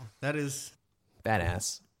Cale. That is...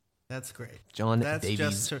 badass. That's great. John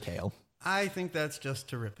Davies Cale. I think that's just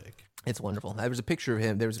terrific. It's wonderful. There was a picture of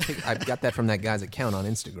him. I got that from that guy's account on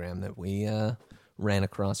Instagram that we ran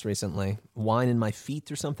across recently. Wine in my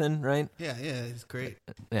feet or something, right? Yeah, he's great.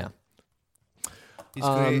 Yeah. He's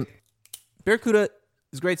great. Barracuda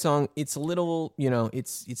is a great song. It's a little,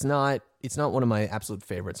 it's not one of my absolute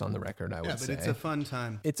favorites on the record, I would say. Yeah, but it's a fun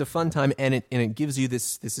time. It's a fun time, and it gives you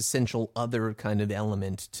this essential other kind of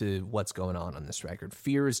element to what's going on this record.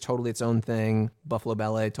 Fear is totally its own thing. Buffalo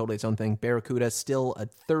Ballet, totally its own thing. Barracuda, still a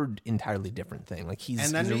third entirely different thing. Like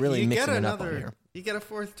he's really mixing it up on here. You get a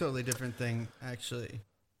fourth totally different thing, actually.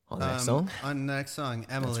 On the next song? On the next song,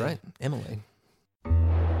 Emily. That's right, Emily.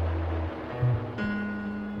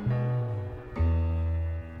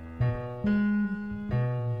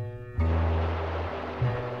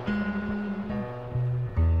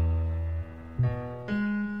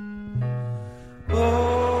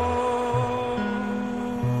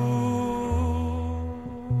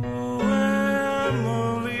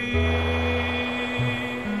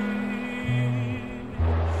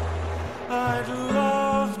 I'd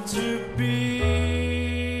love to be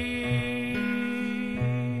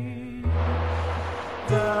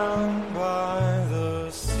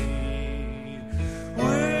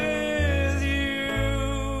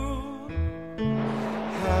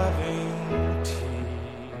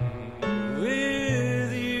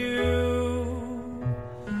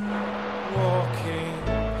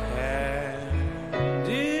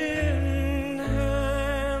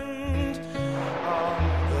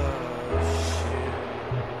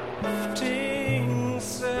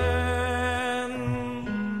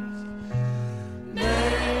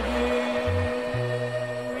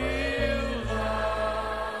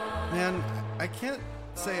Man, I can't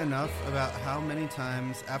say enough about how many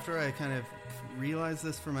times after I kind of realized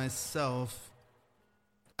this for myself,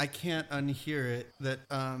 I can't unhear it that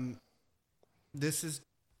this is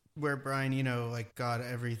where Brian Eno like got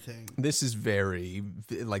everything. This is very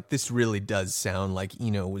like this really does sound like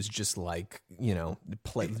Eno was just like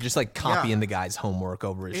just like copying the guy's homework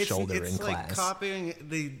over his shoulder in like class. Copying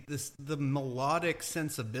the melodic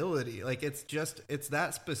sensibility. Like it's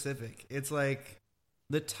that specific. It's like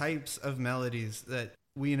the types of melodies that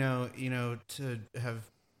we know to have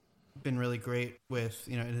been really great with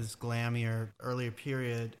in his glammier earlier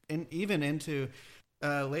period and even into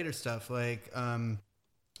later stuff like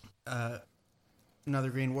Another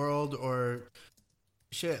Green World or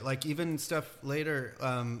shit, like even stuff later,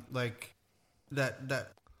 like that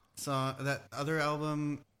song, that other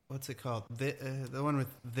album, what's it called? The one with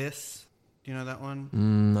This. Do you know that one? I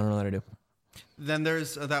don't know what I do. Then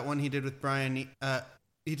there's that one he did with Brian.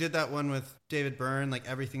 He did that one with David Byrne, like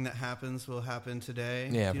Everything That Happens Will Happen Today.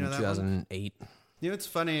 Yeah, from 2008. What's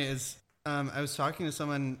funny is I was talking to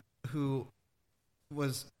someone who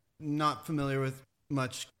was not familiar with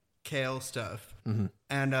much Cale stuff,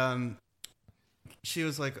 and she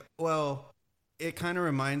was like, "Well, it kind of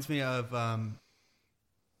reminds me of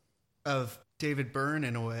David Byrne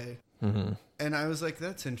in a way." And I was like,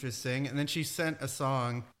 "That's interesting." And then she sent a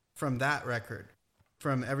song from that record,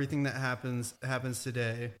 from Everything That Happens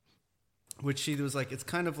Today, which she was like, "It's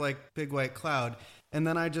kind of like Big White Cloud." And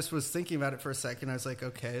then I just was thinking about it for a second. I was like,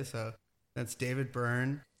 "Okay, so that's David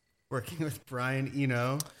Byrne working with Brian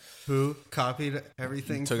Eno, who copied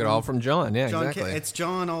everything. Took it all from John. Yeah, John exactly. It's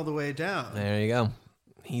John all the way down. There you go.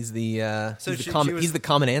 He's the he's the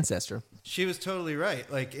common ancestor. She was totally right.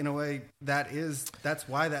 Like in a way, that's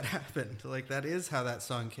why that happened. Like that is how that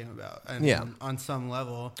song came about. And on some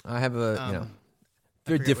level, I have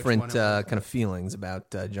very different kind of feelings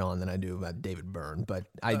about John than I do about David Byrne, but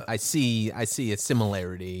I see a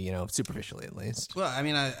similarity, superficially at least. Well, I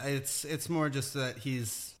mean, it's more just that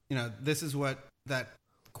he's this is what that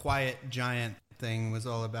quiet giant thing was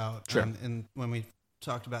all about. Sure. And when we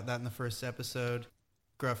talked about that in the first episode,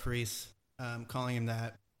 Gruff Reese calling him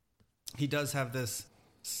that, he does have this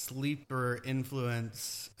sleeper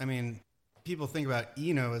influence. I mean, people think about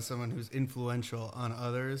Eno as someone who's influential on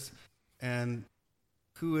others, and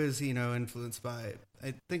who is Eno influenced by?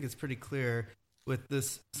 I think it's pretty clear with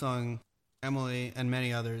this song, Emily, and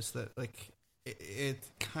many others that like it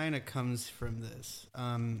kind of comes from this.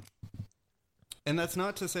 And that's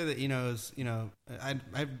not to say that Eno is,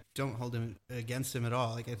 I don't hold him against him at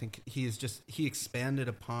all. Like I think he expanded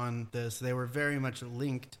upon this. They were very much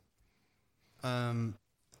linked in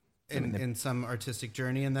some artistic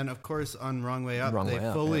journey. And then of course on Wrong Way Up, they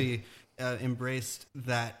fully embraced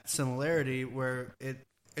that similarity where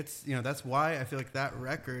it's that's why I feel like that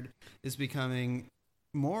record is becoming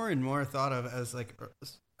more and more thought of as like,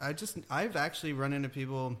 I've actually run into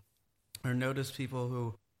people or noticed people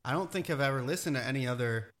who I don't think have ever listened to any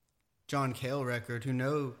other John Cale record who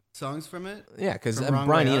know songs from it. Yeah, because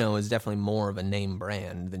Brian Eno is definitely more of a name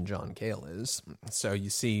brand than John Cale is. So you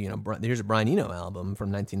see, here's a Brian Eno album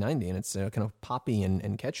from 1990, and it's kind of poppy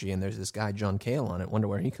and catchy, and there's this guy, John Cale, on it. Wonder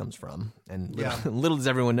where he comes from. And little does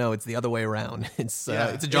everyone know, it's the other way around. It's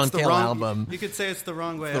a John Cale album. You could say it's the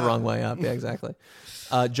wrong way up. The wrong way up, yeah, exactly.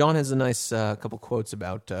 John has a nice couple quotes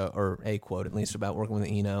about, or a quote at least, about working with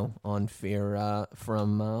Eno on Fear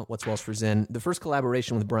from What's Waltz for Zen. The first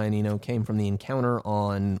collaboration with Brian Eno came from the encounter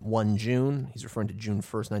on 1 June. He's referring to June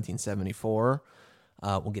 1st, 1974.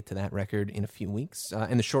 We'll get to that record in a few weeks.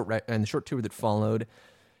 And the short tour that followed.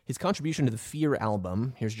 His contribution to the Fear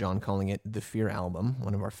album, here's John calling it the Fear album,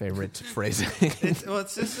 one of our favorite phrases. It's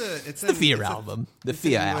the Fear album. The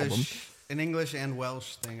Fear album. An English and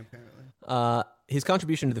Welsh thing, apparently. His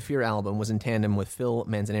contribution to the Fear album was in tandem with Phil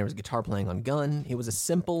Manzanera's guitar playing on Gun. It was a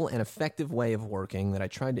simple and effective way of working that I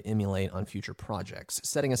tried to emulate on future projects,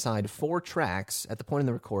 setting aside 4 tracks at the point in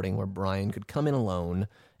the recording where Brian could come in alone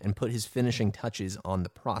and put his finishing touches on the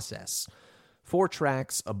process. 4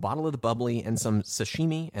 tracks, a bottle of the bubbly, and some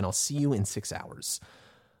sashimi, and I'll see you in 6 hours.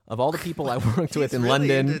 Of all the people I worked with in really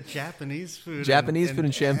London... into Japanese food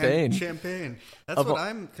and champagne. Champagne. That's what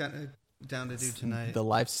I'm kind of down to do tonight. The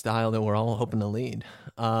lifestyle that we're all hoping to lead.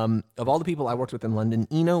 Of all the people I worked with in London,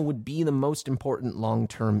 Eno would be the most important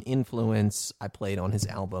long-term influence. I played on his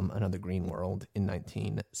album Another Green World in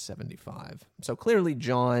 1975. So clearly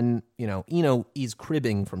John, Eno is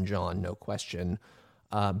cribbing from John, no question.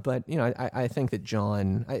 But I think that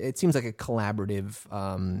John, it seems like a collaborative,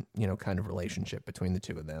 kind of relationship between the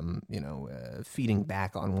two of them, feeding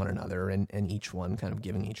back on one another and each one kind of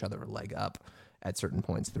giving each other a leg up at certain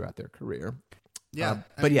points throughout their career. Yeah.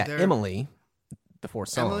 But Emily, the fourth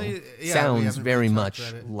song, sounds very much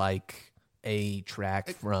like a track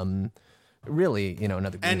from really,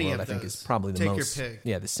 Another Green World, I think, is probably the most,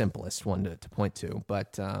 the simplest one to point to.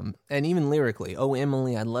 But, and even lyrically, oh,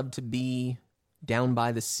 Emily, I'd love to be down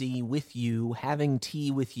by the sea with you, having tea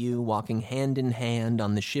with you, walking hand in hand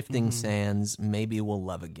on the shifting sands. Maybe we'll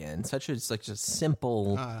love again. Such a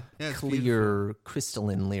simple, clear,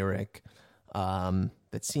 crystalline lyric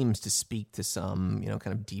that seems to speak to some, kind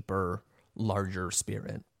of deeper, larger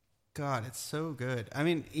spirit. God, it's so good. I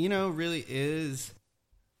mean, really is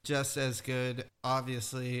just as good.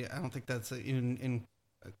 Obviously, I don't think that's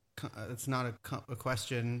it's not a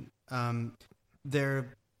question.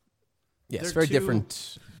 It's very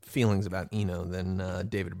different feelings about Eno than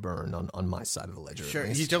David Byrne on my side of the ledger. Sure,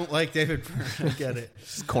 you don't like David Byrne. I get it.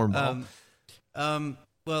 It's cornball.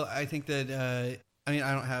 Well, I think that I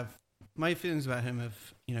don't have my feelings about him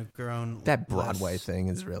have grown. That Broadway thing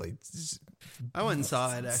is really. I went and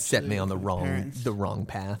saw it. Actually, set me on the wrong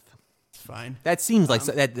path. It's fine. That seems like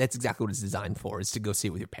that's exactly what it's designed for. Is to go see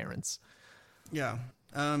it with your parents. Yeah.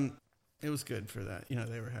 It was good for that.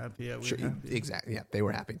 They were happy. Yeah, we were happy. Exactly. Yeah, they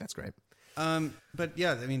were happy. That's great. But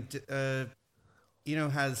yeah, I mean,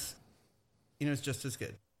 it's just as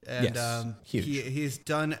good, and huge. He's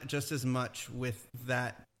done just as much with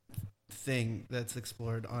that thing that's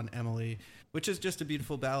explored on Emily, which is just a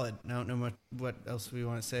beautiful ballad. I don't know what else we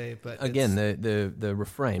want to say, but again, the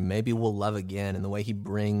refrain, maybe we'll love again, and the way he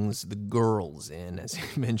brings the girls in, as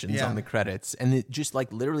he mentions on the credits, and just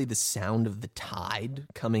like literally the sound of the tide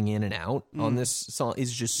coming in and out on this song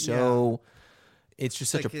is just so. It's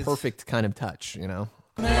just such a perfect kind of touch,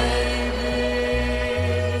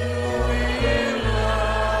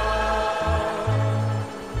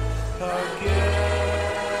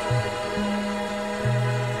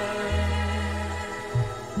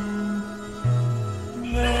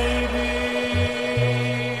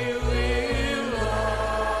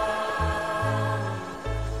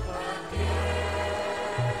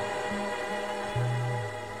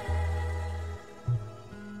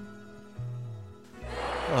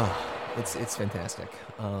 It's fantastic.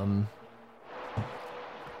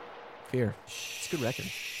 Fear. It's a good record.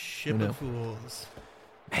 Ship of Fools.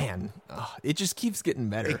 Man, it just keeps getting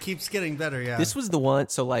better. It keeps getting better, yeah. This was the one,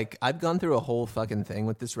 so like, I've gone through a whole fucking thing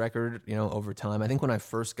with this record, over time. I think when I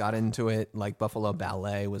first got into it, like, Buffalo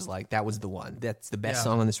Ballet was like, that was the one. That's the best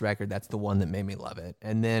song on this record. That's the one that made me love it.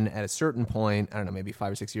 And then at a certain point, I don't know, maybe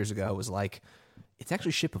 5 or 6 years ago, it was like, it's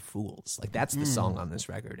actually Ship of Fools. Like, that's the song on this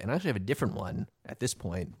record. And I actually have a different one at this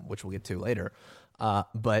point, which we'll get to later.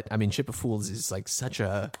 But, I mean, Ship of Fools is like such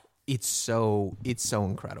a... It's so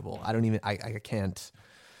incredible. I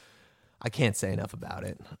can't say enough about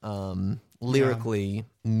it. Lyrically,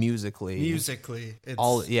 musically, it's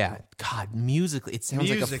God, musically, it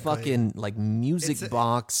sounds like a fucking like music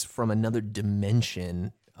box from another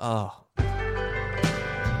dimension. Oh.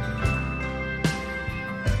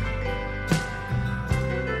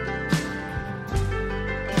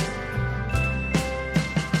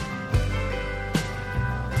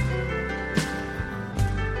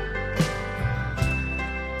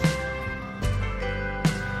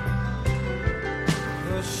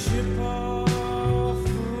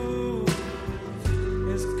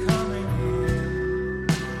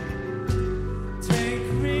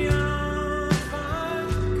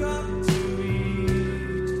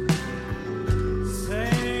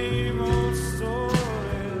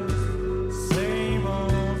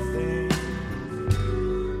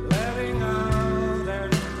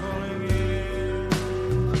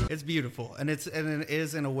 Beautiful, and it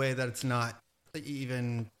is in a way that it's not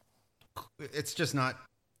even. It's just not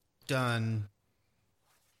done.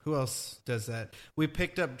 Who else does that? We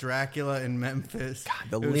picked up Dracula in Memphis. God,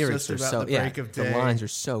 the lyrics are so the lines are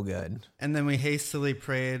so good. And then we hastily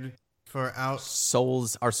prayed for our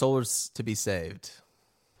souls to be saved.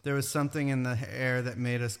 There was something in the air that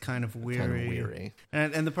made us kind of weary.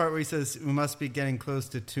 And the part where he says we must be getting close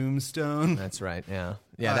to Tombstone. That's right. Yeah.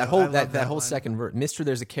 Yeah. That whole second verse. Mister,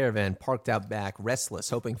 there's a caravan parked out back, restless,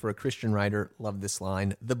 hoping for a Christian writer. Love this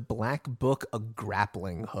line. The black book, a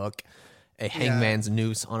grappling hook, a hangman's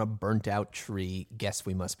noose on a burnt out tree. Guess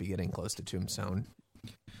we must be getting close to Tombstone.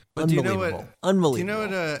 But Unbelievable. Do you know what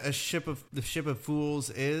the ship of fools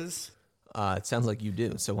is? It sounds like you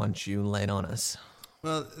do. So why don't you lay it on us?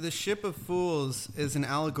 Well, the Ship of Fools is an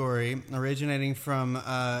allegory originating from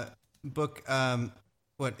book,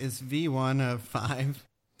 what is V1 of 5?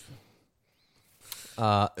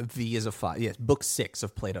 V is a 5. Yes, book 6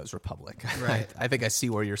 of Plato's Republic. Right. I think I see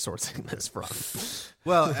where you're sourcing this from.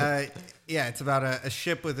 Well, yeah, it's about a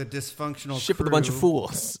ship with a dysfunctional ship crew. with a bunch of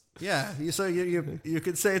fools. Yeah, so you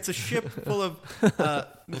could say it's a ship full of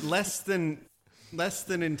less than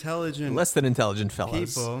intelligent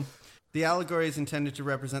fellows. people. The allegory is intended to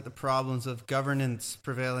represent the problems of governance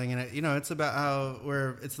prevailing, and it's about how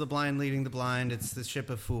it's the blind leading the blind. It's the ship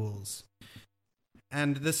of fools.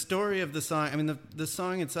 And the story of the song, I mean, the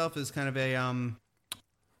song itself is kind of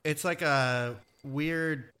it's like a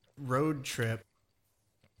weird road trip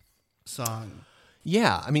song.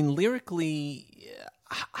 Yeah, I mean, lyrically,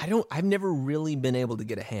 I've never really been able to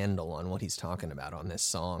get a handle on what he's talking about on this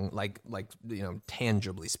song, like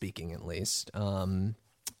tangibly speaking, at least,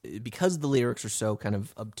 because the lyrics are so kind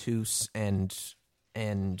of obtuse and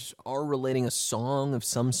are relating a song of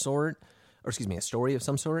some sort, a story of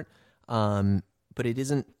some sort. But it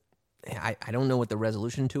isn't. I don't know what the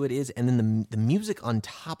resolution to it is, and then the music on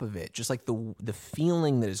top of it, just like the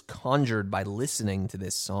feeling that is conjured by listening to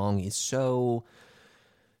this song, is so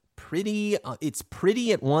pretty. It's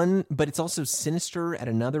pretty at one, but it's also sinister at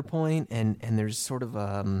another point, and there's sort of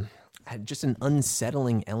just an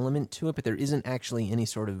unsettling element to it. But there isn't actually any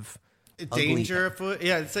sort of danger.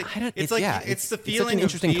 Yeah, it's the feeling. It's such an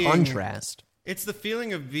interesting contrast. It's the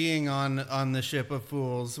feeling of being on the ship of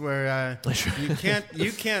fools, where you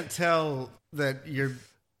can't tell that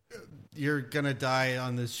you're gonna die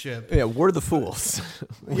on this ship. Yeah, we're the fools.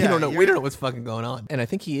 We don't know what's fucking going on. And I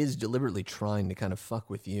think he is deliberately trying to kind of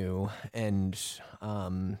fuck with you and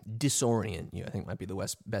disorient you, I think might be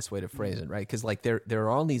the best way to phrase it, right? Because like there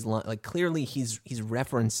are all these lines, like clearly he's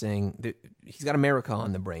referencing he's got America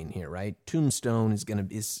on the brain here, right? Tombstone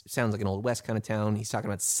sounds like an Old West kind of town. He's talking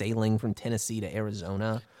about sailing from Tennessee to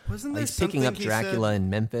Arizona. Wasn't there he's picking up something Dracula in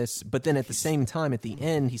Memphis, but then at the same time, at the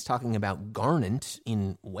end, he's talking about Garnett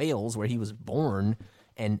in Wales, where he was born,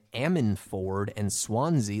 and Ammanford and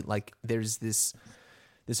Swansea. Like, there's this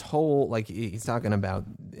whole, like, he's talking about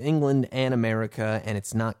England and America, and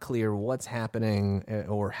it's not clear what's happening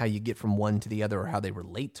or how you get from one to the other or how they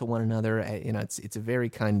relate to one another. It's a very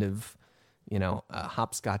kind of, a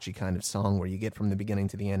hopscotchy kind of song where you get from the beginning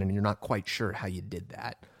to the end, and you're not quite sure how you did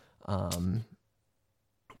that.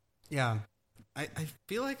 Yeah. I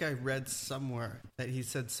feel like I read somewhere that he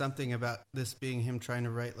said something about this being him trying to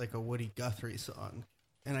write like a Woody Guthrie song.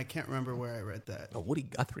 And I can't remember where I read that. A Woody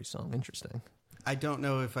Guthrie song, interesting. I don't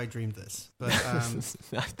know if I dreamed this, but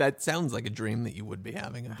that sounds like a dream that you would be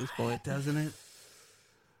having at this point, doesn't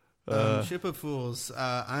it? Ship of Fools.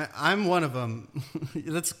 I'm one of them.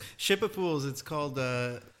 That's Ship of Fools. It's called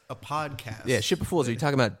a podcast. Yeah, Ship of Fools. Are you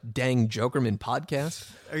talking about Dang Jokerman podcast?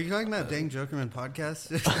 Are you talking about Dang Jokerman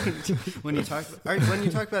podcast? when you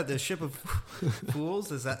talk about the Ship of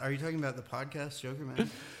Fools, are you talking about the podcast Jokerman?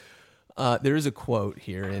 There is a quote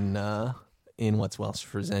here in What's Welsh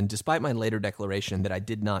for Zen. Despite my later declaration that I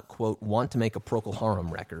did not, quote, want to make a Procol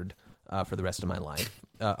Harum record for the rest of my life,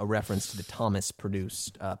 a reference to the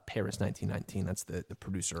Thomas-produced Paris 1919. That's the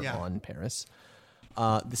producer on Paris.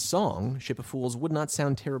 The song, Ship of Fools, would not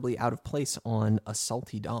sound terribly out of place on A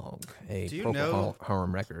Salty Dog, a Procol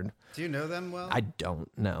Harum record. Do you know them well? I don't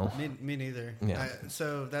know. Me neither. Yeah.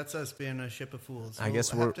 So that's us being a Ship of Fools. I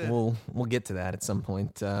guess we'll get to that at some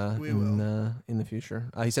point in the future.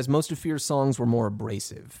 He says most of Fear's songs were more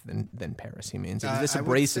abrasive than Paris, he means. It was this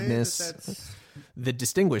abrasiveness that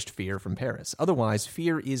distinguished Fear from Paris. Otherwise,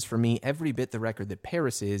 Fear is, for me, every bit the record that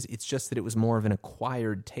Paris is. It's just that it was more of an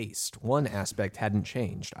acquired taste. One aspect hadn't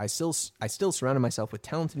changed. I still surrounded myself with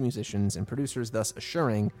talented musicians and producers, thus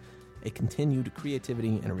assuring a continued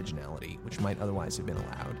creativity and originality, which might otherwise have been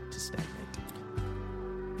allowed to stagnate.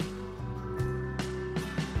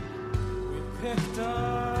 We picked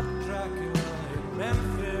up Dracula in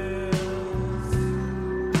Memphis.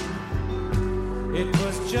 It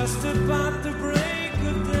was just about the break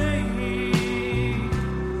of day,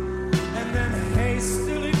 and then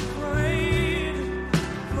hastily prayed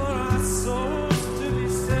for our souls to be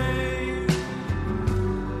saved.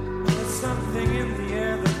 There's something in the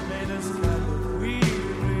air that made us kind of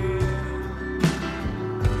weary.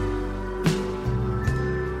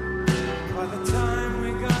 By the time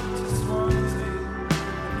we got to Swansea,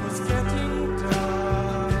 it was getting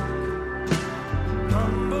dark.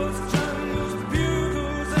 From both jungles,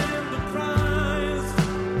 bugles, and the pride.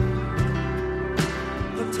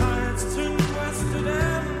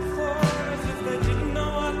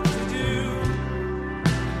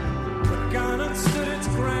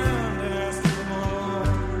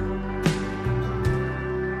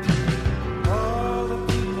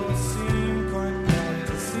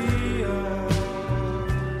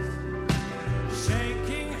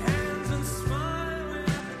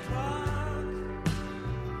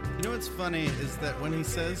 funny is that when he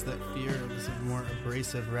says that Fear was a more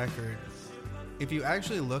abrasive record, if you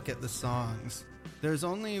actually look at the songs, there's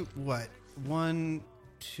only, what, 1,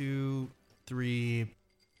 2, 3,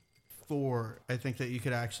 4, I think that you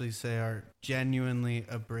could actually say are genuinely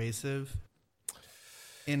abrasive.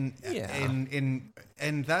 And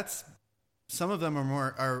that's, some of them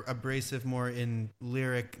are abrasive more in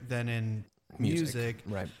lyric than in music.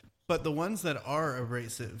 Right. But the ones that are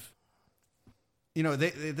abrasive, you know,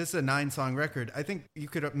 this is a 9-song record. I think you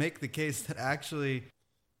could make the case that actually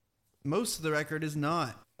most of the record is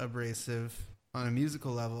not abrasive on a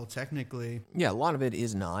musical level, technically. Yeah, a lot of it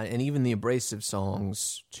is not. And even the abrasive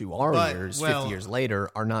songs to our ears, 50 years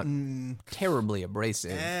later, are not terribly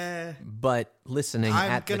abrasive. But listening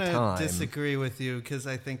at the time... I'm going to disagree with you, because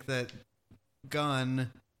I think that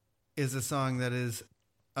Gun is a song that is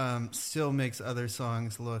still makes other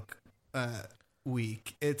songs look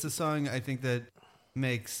weak. It's a song, I think, that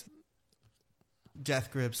makes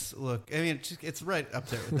Death Grips look... I mean, it's right up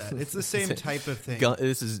there with that. It's the same type of thing.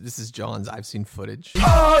 This is John's I've Seen Footage.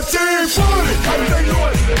 I've seen footage! I've seen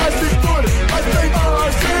footage! I've seen footage! I've seen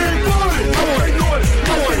footage! I've seen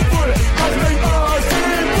footage! I've seen footage! I've seen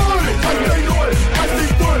footage! I've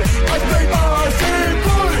seen footage! I've seen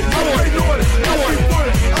footage! I've seen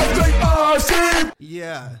footage! I've seen footage!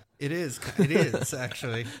 Yeah, it is. It is,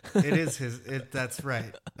 actually. It is his... That's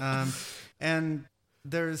right. And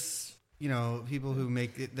there's... You know, people who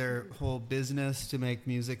make it their whole business to make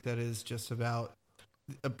music that is just about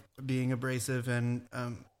being abrasive and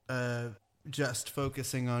just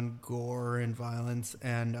focusing on gore and violence.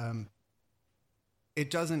 And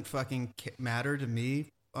it doesn't fucking matter to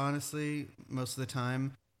me, honestly, most of the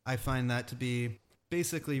time. I find that to be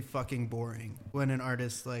basically fucking boring when an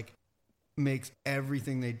artist, like, makes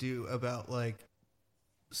everything they do about, like,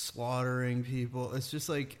 slaughtering people. It's just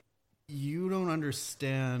like, you don't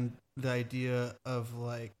understand the idea of,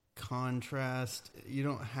 like, contrast. You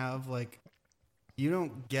don't have, like, you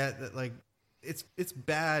don't get that, like, it's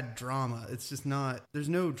bad drama. It's just not, there's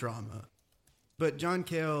no drama. But John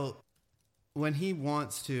Cale, when he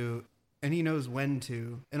wants to, and he knows when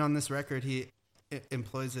to, and on this record he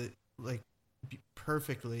employs it, like,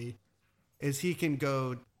 perfectly, is he can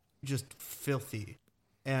go just filthy.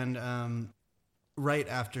 And right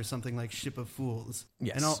after something like Ship of Fools.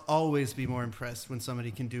 Yes. And I'll always be more impressed when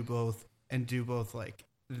somebody can do both, and do both, like,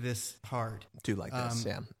 this hard. Do like this,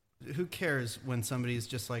 yeah. Who cares when somebody's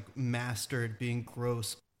just, like, mastered being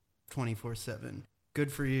gross 24/7?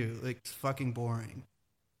 Good for you. Like, it's fucking boring.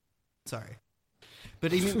 Sorry.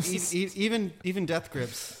 But even Death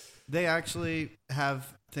Grips, they actually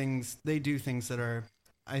have things, they do things that are,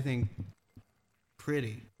 I think,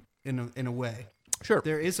 pretty in a way. Sure.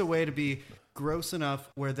 There is a way to be gross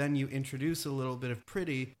enough where then you introduce a little bit of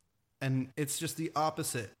pretty, and it's just the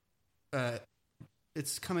opposite.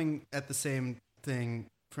 It's coming at the same thing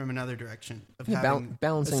from another direction of having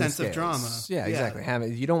balancing a sense the of drama. scales. Yeah,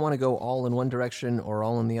 exactly. You don't want to go all in one direction or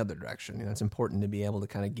all in the other direction. You know, it's important to be able to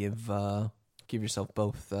kind of give yourself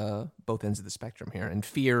both ends of the spectrum here. And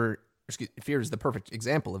Fear is the perfect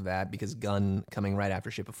example of that, because Gun coming right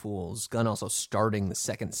after Ship of Fools, Gun also starting the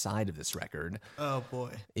second side of this record. Oh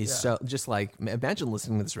boy. Is so just like, imagine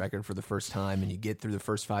listening to this record for the first time and you get through the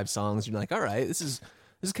first 5 songs, you're like, all right, this is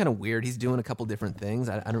kind of weird. He's doing a couple different things.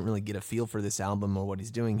 I don't really get a feel for this album or what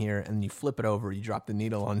he's doing here. And you flip it over, you drop the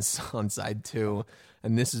needle on side 2,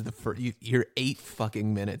 and this is the first, you hear 8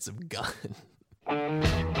 fucking minutes of Gun.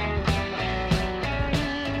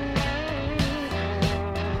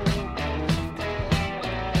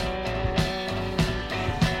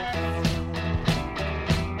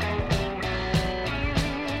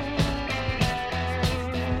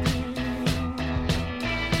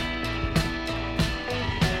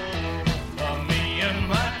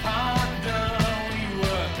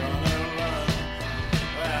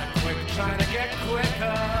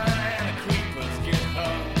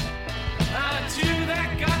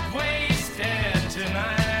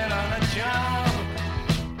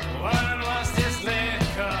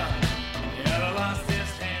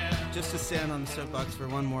 To stand on the soapbox for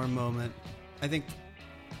one more moment, I think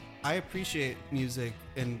I appreciate music,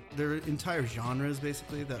 and there are entire genres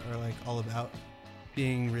basically that are, like, all about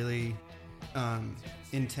being really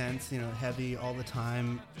intense, you know, heavy all the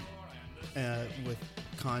time, with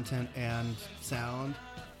content and sound.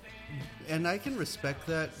 And I can respect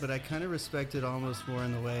that, but I kind of respect it almost more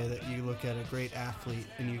in the way that you look at a great athlete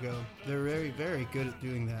and you go, they're very, very good at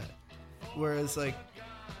doing that. Whereas, like,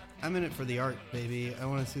 I'm in it for the art, baby. I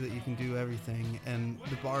want to see that you can do everything. And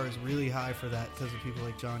the bar is really high for that because of people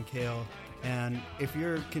like John Cale. And if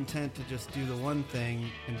you're content to just do the one thing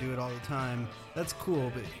and do it all the time, that's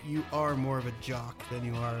cool, but you are more of a jock than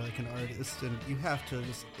you are like an artist, and you have to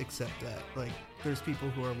just accept that. Like, there's people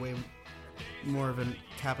who are way more of a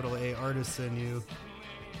capital A artist than you,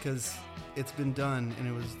 because it's been done, and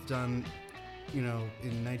it was done, you know,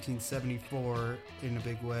 in 1974 in a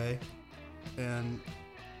big way. And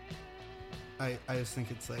I just think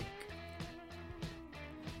it's like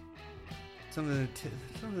something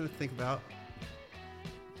to think about.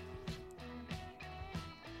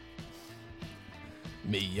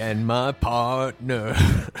 Me and my partner.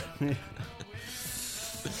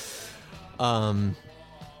 Man,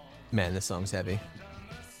 this song's heavy.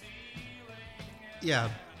 Yeah.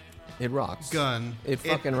 It rocks. Gun. It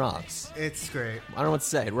fucking rocks. It's great. I don't know what to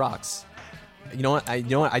say. It rocks. You know what? I do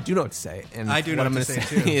know what to say. And I do know what I'm what going to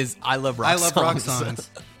to say, say too. is I love rock songs. I love rock songs.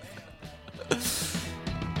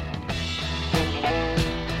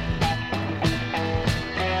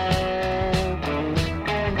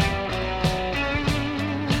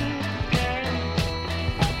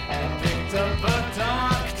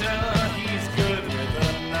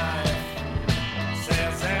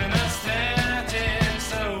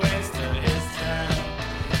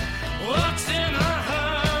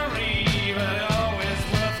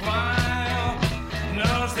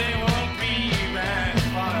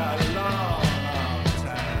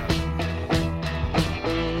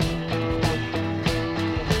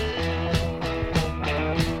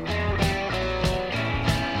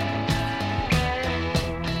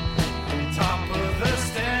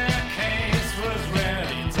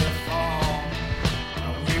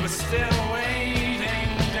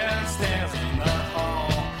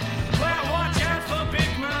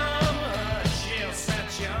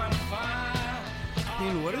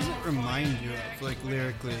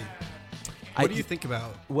 Lyrically, what do you think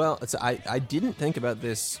about? Well, I didn't think about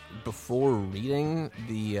this before reading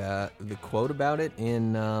the quote about it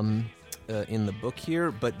in the book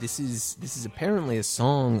here, but this is apparently a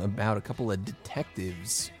song about a couple of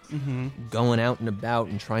detectives going out and about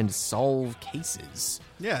and trying to solve cases.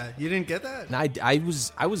 Yeah, you didn't get that? And I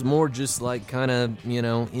was more just like kind of, you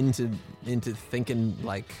know, into thinking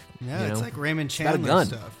like, yeah, you it's know, like Raymond it's got a Chandler gun.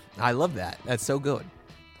 stuff. I love that. That's so good.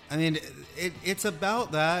 I mean, it's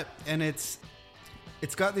about that, and it's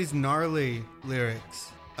got these gnarly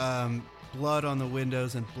lyrics. Blood on the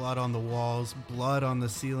windows and blood on the walls, blood on the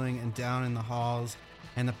ceiling and down in the halls,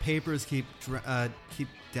 and the papers keep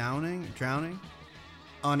drowning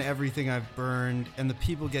on everything I've burned, and the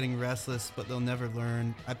people getting restless, but they'll never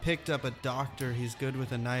learn. I picked up a doctor, he's good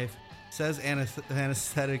with a knife, says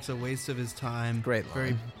anesthetic's a waste of his time. Great line.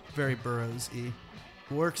 Very, very Burroughs-y.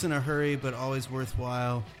 Works in a hurry, but always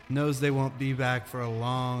worthwhile. Knows they won't be back for a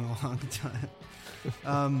long, long time.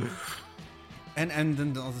 And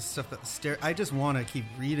then all the stuff that I just want to keep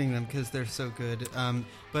reading them because they're so good.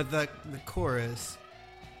 But the chorus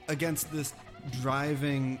against this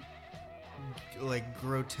driving, like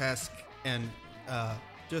grotesque and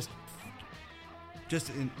just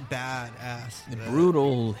badass,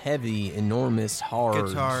 brutal, heavy, enormous, hard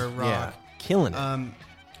guitar rock, yeah, killing it.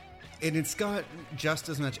 And it's got just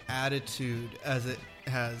as much attitude as it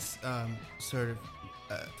has sort of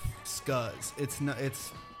scuzz.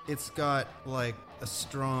 It's got like a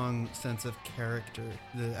strong sense of character,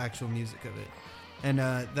 the actual music of it, and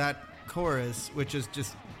that chorus, which is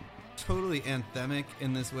just totally anthemic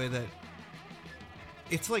in this way that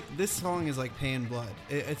it's like this song is like Pain Blood.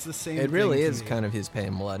 It's the same. It really thing is kind of his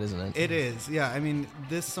Pain Blood, isn't it? It is, yeah. I mean,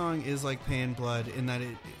 this song is like Pain Blood in that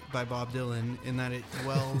it by Bob Dylan in that it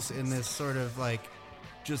dwells in this sort of like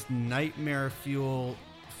just nightmare fueled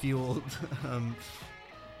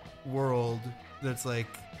world that's like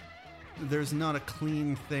there's not a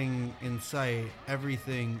clean thing in sight.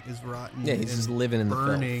 Everything is rotten. Yeah, he's just living in the filth.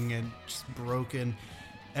 burning and just broken.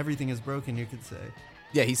 Everything is broken, you could say.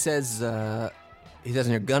 Yeah, he says in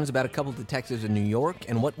your gun is about a couple detectives in New York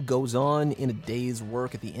and what goes on in a day's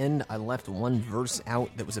work. At the end, I left one verse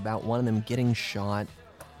out that was about one of them getting shot.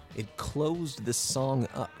 It closed this song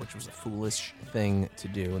up, which was a foolish thing to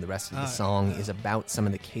do. The rest of the song is about some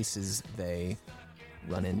of the cases they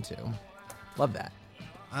run into. Love that.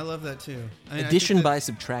 I love that too. I mean, Addition by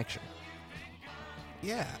subtraction.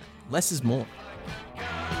 Yeah. Less is more.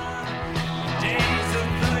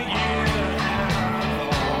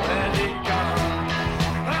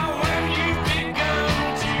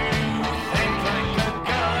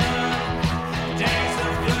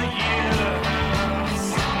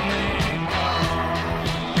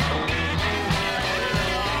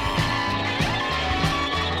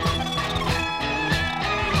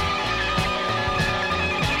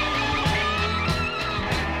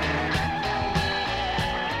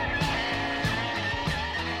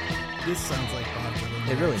 This sounds like Bob Dylan.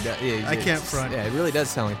 It really does. Yeah, I can't front. Yeah, it really does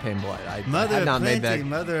sound like Pain Blood. I Mother have of not plenty, made that.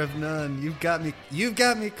 mother of none. You've got me cornered. You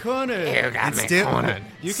got me cornered.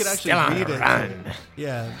 You could actually Still on read the it. run.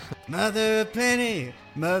 Yeah. Mother of plenty,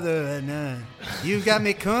 mother of none. You've got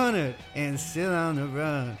me cornered and still on the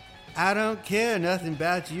run. I don't care nothing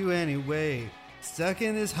about you anyway. Stuck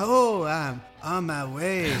in this hole, I'm on my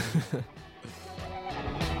way.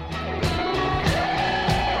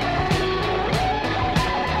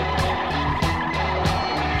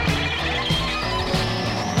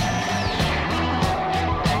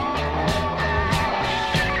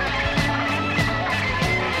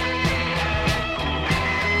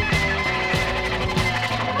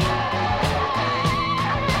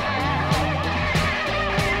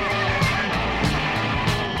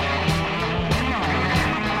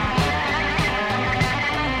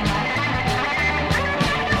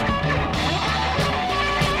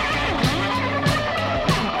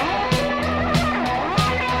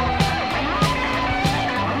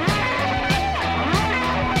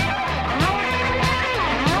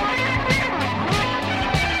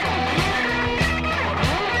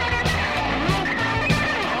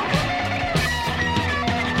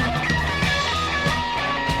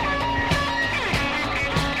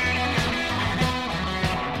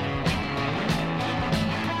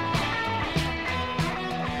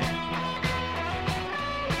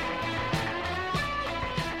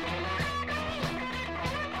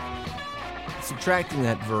 Subtracting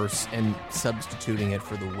that verse and substituting it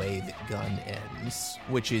for the way that Gun ends,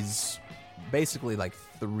 which is basically like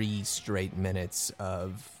 3 straight minutes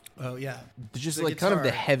of Oh yeah, just the like kind of the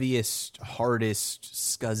guitar. heaviest, hardest,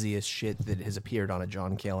 scuzziest shit that has appeared on a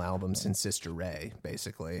John Cale album since Sister Ray,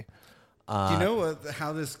 basically. Do you know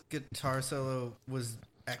how this guitar solo was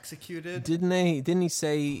executed? Didn't he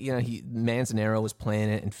say, Manzanero was playing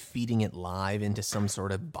it and feeding it live into some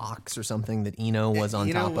sort of box or something that Eno was on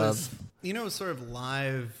top of? Eno was sort of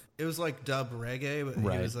live. It was like dub reggae, but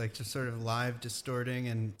Right. he was like just sort of live distorting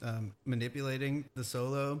and manipulating the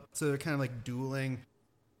solo. So they're kind of like dueling.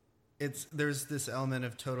 There's this element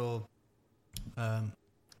of total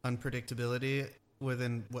unpredictability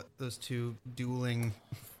within what those two dueling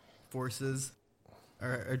forces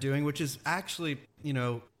are doing, which is actually,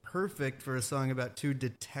 perfect for a song about two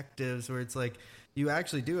detectives, where it's like you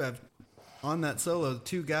actually do have on that solo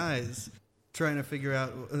 2 guys trying to figure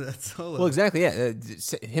out that solo. Well, exactly, yeah.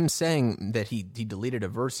 Him saying that he deleted a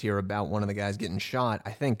verse here about one of the guys getting shot,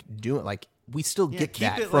 I think we still get keep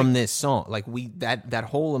that it from like- this song. Like that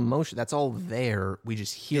whole emotion, that's all there. We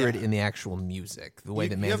just hear it Yeah. in the actual music, the way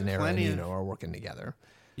that you have Manzanero and plenty of- Eno are working together.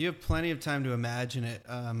 You have plenty of time to imagine it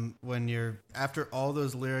when you're after all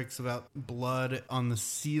those lyrics about blood on the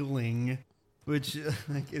ceiling, which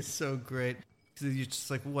is so great. Because you're just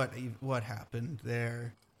like, what happened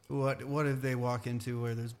there? What did they walk into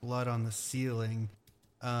where there's blood on the ceiling?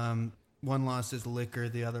 One lost his liquor,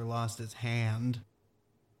 the other lost his hand.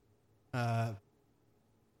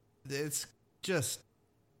 It's just,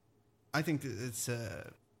 I think that it's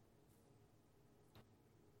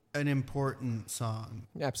an important song.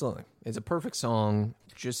 Absolutely. It's a perfect song,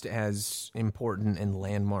 just as important and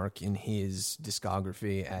landmark in his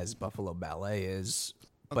discography as Buffalo Ballet is.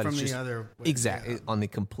 But From it's the just, other way, exactly, yeah. on the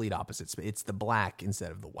complete opposite. It's the black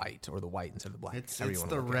instead of the white, or the white instead of the black. It's however you wanna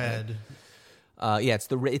the look at it.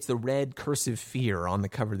 red. It's the red cursive fear on the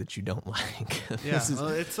cover that you don't like. Yeah, well,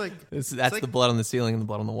 it's like that's like- the blood on the ceiling and the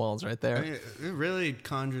blood on the walls right there. I mean, it really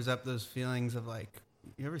conjures up those feelings of like,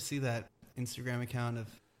 you ever see that Instagram account of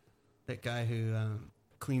that guy who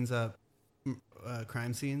cleans up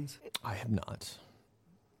crime scenes? I have not.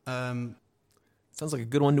 Um, Sounds like a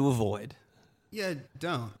good one to avoid. yeah,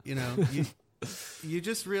 don't. You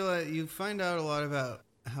just realize, you find out a lot about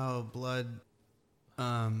how blood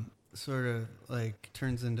sort of like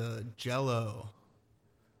turns into jello.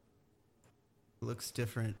 Looks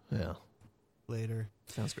different Yeah. later.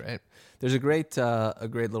 Sounds great. There's a great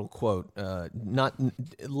little quote. Not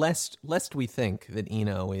lest we think that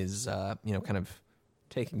Eno is kind of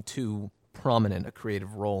taking too prominent a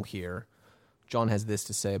creative role here. John has this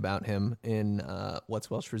to say about him in What's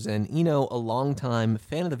Welsh for Zen. Eno, a longtime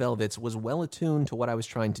fan of the Velvets, was well attuned to what I was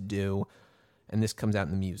trying to do, and this comes out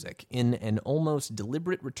in the music. In an almost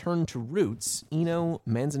deliberate return to roots, Eno,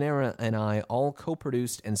 Manzanera, and I all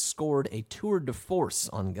co-produced and scored a tour de force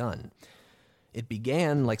on Gun. It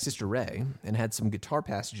began like Sister Ray and had some guitar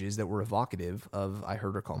passages that were evocative of I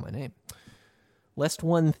Heard Her Call My Name. Lest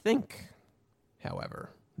one think,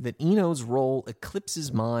 however, that Eno's role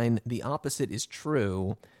eclipses mine, the opposite is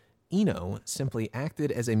true. Eno simply acted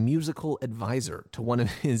as a musical advisor to one of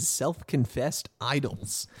his self-confessed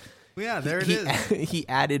idols. Yeah, there it is. He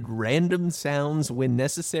added random sounds when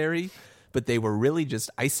necessary, but they were really just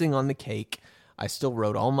icing on the cake. I still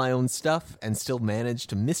wrote all my own stuff and still managed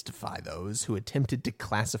to mystify those who attempted to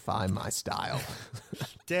classify my style.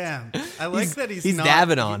 Damn. I like that he's not,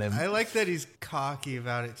 dabbing on him. I like that he's cocky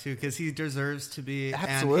about it too, because he deserves to be.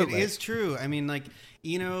 Absolutely. And it is true. I mean, like,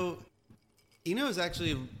 Eno is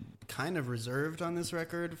actually kind of reserved on this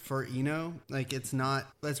record for Eno. Like, it's not,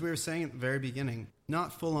 as we were saying at the very beginning,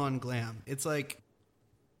 not full on glam. It's like,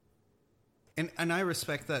 and I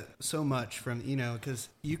respect that so much from Eno, because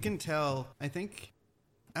you can tell, I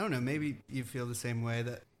don't know, maybe you feel the same way,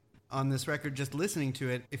 that on this record, just listening to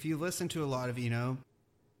it, if you listen to a lot of Eno,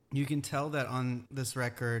 you can tell that on this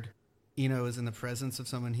record, Eno is in the presence of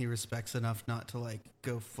someone he respects enough not to like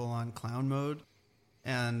go full on clown mode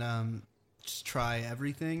and just try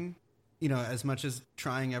everything. As much as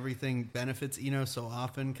trying everything benefits Eno so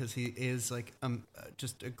often, because he is like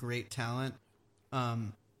just a great talent.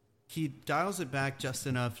 He dials it back just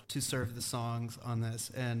enough to serve the songs on this,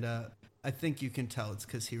 and I think you can tell it's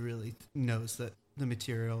because he really knows that the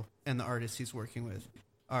material and the artists he's working with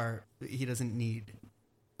he doesn't need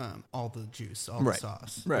all the juice, all the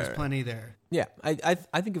sauce. There's plenty there. Yeah, I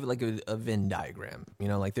think of it like a Venn diagram.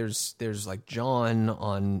 Like there's like John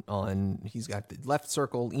on he's got the left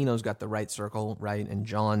circle, Eno's got the right circle, right, and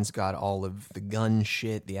John's got all of the gun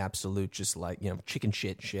shit, the absolute just like chicken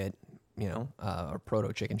shit. Or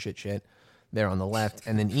proto chicken shit there on the left,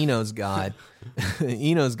 and then Eno's got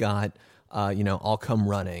I'll Come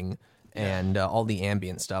Running and all the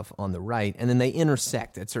ambient stuff on the right, and then they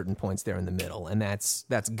intersect at certain points there in the middle, and that's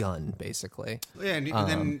Gun basically. Yeah, and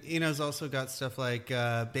then Eno's also got stuff like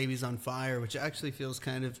Babies on Fire, which actually feels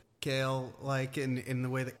kind of Cale like in the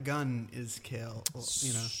way that Gun is Cale,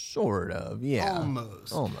 sort of, yeah,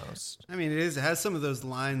 almost. I mean, it has some of those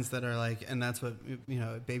lines that are like, and that's what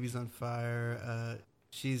Babies on Fire.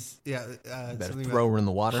 She's better throw her in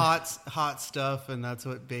the water. Hot stuff, and that's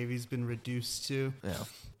what Baby's been reduced to. Yeah,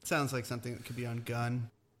 sounds like something that could be on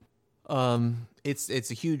Gun.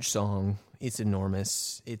 It's a huge song. It's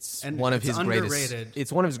enormous. It's one of his underrated. Greatest.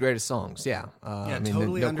 It's one of his greatest songs. Yeah, I mean,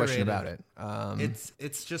 totally no underrated. question about it.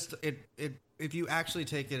 It's just it if you actually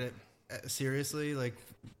take it seriously, like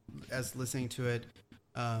as listening to it,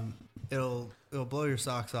 it'll blow your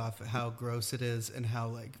socks off how gross it is and how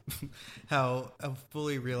like how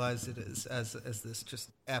fully realized it is as this just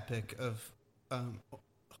epic of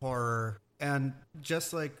horror. And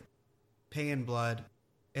just like Pay in Blood,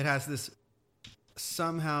 it has this,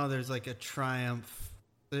 somehow there's like a triumph.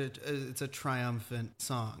 It's a triumphant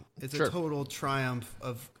song. It's a total triumph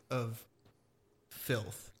of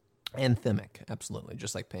filth. Anthemic, absolutely,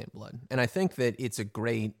 just like Pay in Blood. And I think that it's a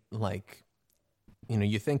great, like,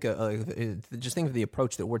 you think just think of the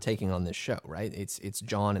approach that we're taking on this show, right? It's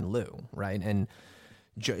John and Lou, right? And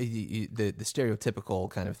the stereotypical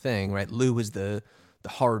kind of thing, right? Lou is the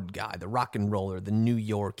hard guy, the rock and roller, the New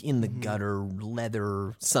York, in the gutter,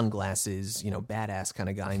 leather, sunglasses, badass kind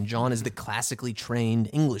of guy. And John is the classically trained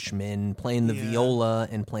Englishman playing the viola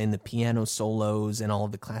and playing the piano solos and all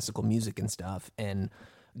of the classical music and stuff. And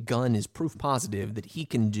Gunn is proof positive that he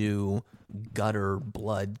can do gutter,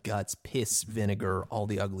 blood, guts, piss, vinegar, all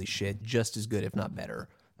the ugly shit just as good, if not better,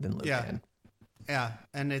 than Lou can. Yeah,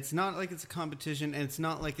 and it's not like it's a competition, and it's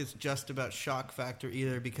not like it's just about shock factor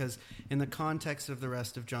either, because in the context of the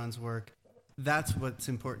rest of John's work, that's what's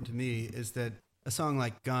important to me, is that a song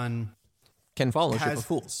like Gun can follow Ship of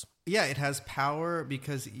Fools. Yeah, it has power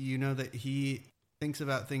because you know that he thinks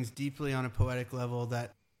about things deeply on a poetic level,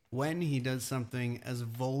 that when he does something as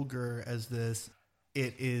vulgar as this,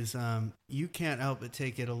 it is you can't help but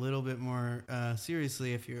take it a little bit more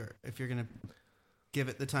seriously if you're going to give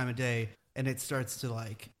it the time of day. And it starts to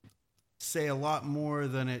like say a lot more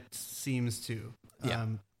than it seems to. Yeah.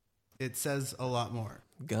 It says a lot more.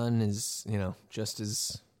 Gun is, just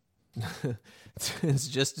as it's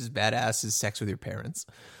just as badass as Sex with Your Parents.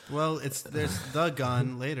 Well, there's The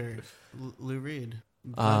Gun later. Lou Reed.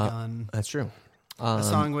 The Gun. That's true. A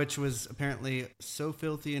song which was apparently so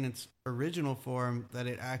filthy in its original form that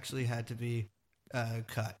it actually had to be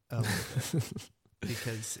cut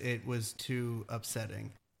because it was too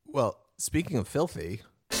upsetting. Well, speaking of filthy,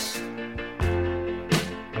 pity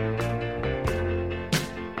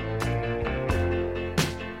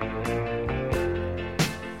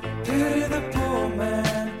the poor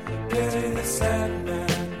man, pity the sad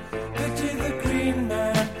man, pity the green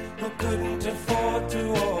man who couldn't afford to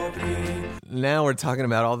or be. Now we're talking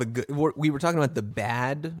about all the good. We were talking about the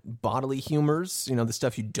bad bodily humors, the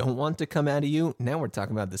stuff you don't want to come out of you. Now we're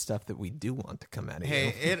talking about the stuff that we do want to come out of you.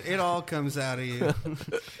 Hey, it all comes out of you.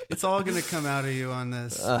 It's all going to come out of you on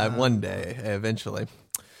this. One day, eventually.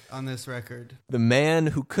 On this record. The man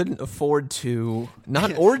who couldn't afford to,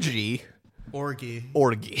 not orgy. Orgy.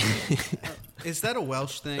 Is that a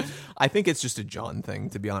Welsh thing? I think it's just a John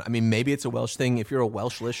thing, to be honest. I mean, maybe it's a Welsh thing. If you're a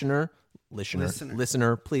Welsh listener,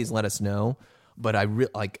 please let us know. But I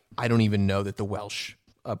don't even know that the Welsh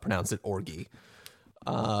pronounce it orgy.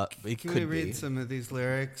 Can we read some of these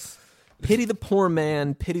lyrics? Pity the poor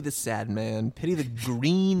man, pity the sad man, pity the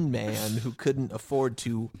green man who couldn't afford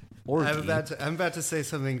to orgy. I'm about to say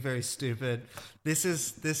something very stupid. This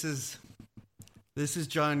is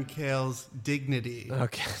John Cale's Dignity.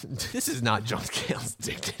 Okay. This is not John Cale's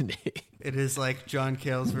Dignity. It is like John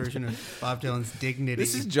Cale's version of Bob Dylan's Dignity.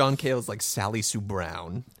 This is John Cale's like Sally Sue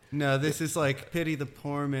Brown. No, this is like pity the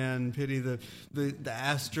poor man, pity the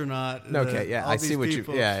astronaut. I see what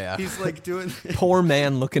people. Yeah. He's like doing poor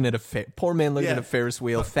man looking at a Ferris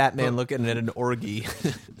wheel, fat man looking at an orgy.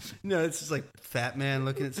 No, it's just like fat man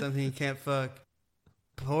looking at something he can't fuck.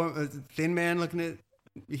 Thin man looking at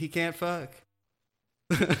he can't fuck.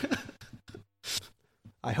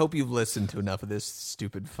 I hope you've listened to enough of this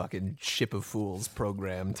stupid fucking Ship of Fools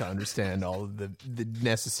program to understand all of the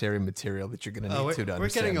necessary material that you're going to need to understand. We're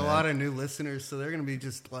getting a lot of new listeners, so they're going to be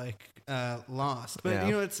just like lost. But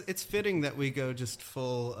it's fitting that we go just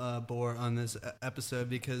full bore on this episode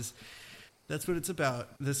because that's what it's about.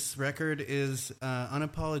 This record is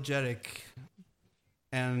unapologetic.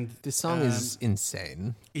 And this song is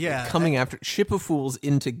insane. Yeah, coming after Ship of Fools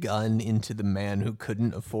into Gun into the man who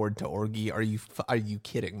couldn't afford to orgy. Are you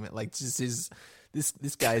kidding me? Like this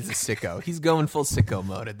guy is a sicko. He's going full sicko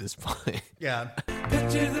mode at this point. Yeah.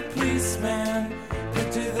 Picture the policeman,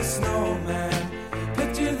 picture the snowman,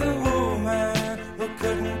 picture the woman who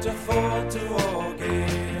couldn't afford to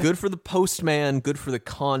orgy. Good for the postman, good for the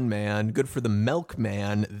con man, good for the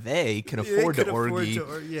milkman. They can afford to orgy.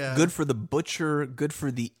 Good for the butcher, good for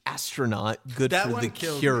the astronaut, good for the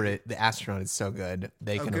curate. The astronaut is so good.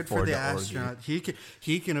 They can afford to astronaut. orgy.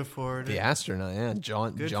 He can afford the astronaut. Yeah,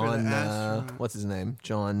 John. What's his name?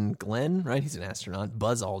 John Glenn, right? He's an astronaut.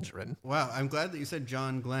 Buzz Aldrin. Wow, I'm glad that you said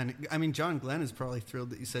John Glenn. I mean, John Glenn is probably thrilled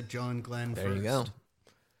that you said John Glenn. There you go.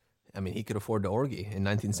 I mean, he could afford to orgy in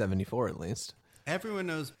 1974 at least. Everyone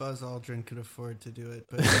knows Buzz Aldrin could afford to do it,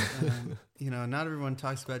 but not everyone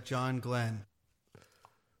talks about John Glenn.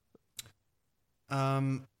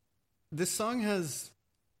 This song has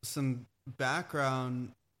some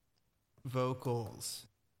background vocals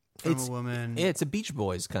from a woman. Yeah, it's a Beach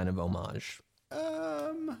Boys kind of homage.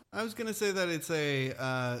 I was gonna say that it's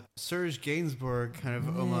a Serge Gainsbourg kind of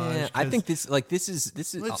homage. I think this is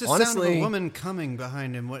it's the honestly sound of a woman coming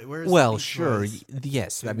behind him. Where's sure,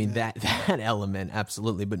 yes. I mean that element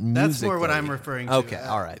absolutely, but musically, that's more what I'm referring to. Okay,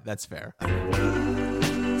 all right, that's fair. Say,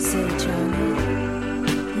 Johnny,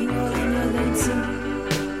 you all in your lonesome?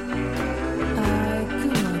 Come on,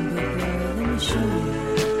 big boy, let me show you.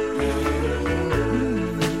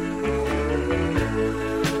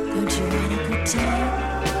 Don't you want a good time?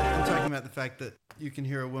 I'm talking about the fact that you can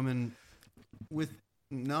hear a woman with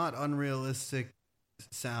not unrealistic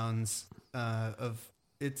sounds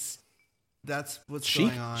that's what's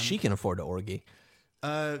going on. She can afford to orgy.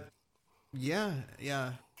 Yeah.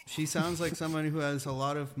 She sounds like someone who has a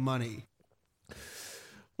lot of money.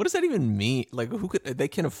 What does that even mean? Like, they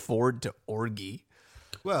can afford to orgy?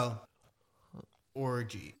 Well,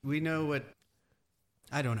 orgy. We know what.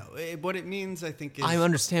 I don't know what it means. I think I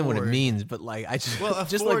understand what it means, but like I just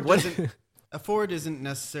afford isn't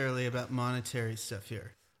necessarily about monetary stuff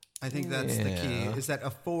here. I think that's the key. Is that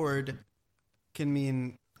afford can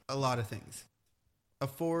mean a lot of things.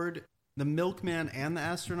 Afford the milkman and the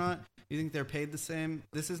astronaut. You think they're paid the same?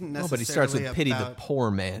 This isn't necessarily. No, but he starts with pity the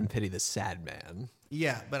poor man, pity the sad man.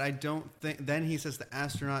 Yeah, but I don't think. Then he says the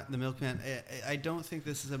astronaut and the milkman. I don't think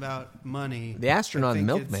this is about money. The astronaut and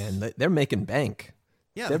milkman, they're making bank.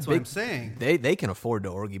 Yeah, that's what I'm saying. They can afford to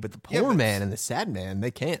orgy, but the poor man and the sad man,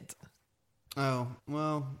 they can't. Oh,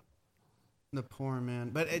 well, the poor man.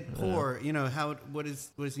 But poor, what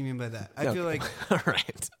does he mean by that? I feel like all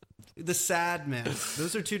right. The sad man.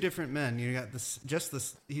 Those are two different men. You got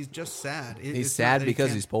he's just sad. He's sad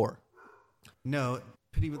because he's poor. No,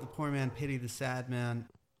 pity with the poor man, pity the sad man.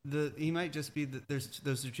 He might just be that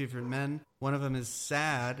those are two different men. One of them is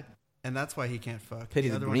sad, and that's why he can't fuck. Pity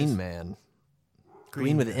the green man.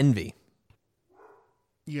 Green with envy.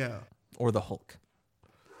 Yeah. Or the Hulk.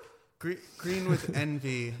 Green with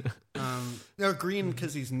envy. No, green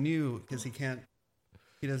because he's new, because he can't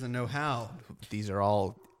He doesn't know how. These are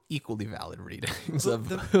all equally valid readings of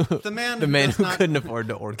the man the man who couldn't afford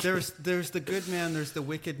to orgy. There's the good man, there's the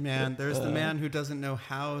wicked man, there's the man who doesn't know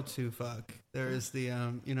how to fuck. There is the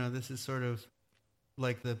this is sort of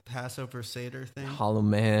like the Passover Seder thing. Hollow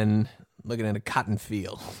man looking at a cotton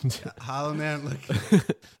field. Hollow man looking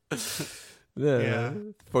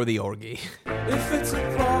for the orgy. If it's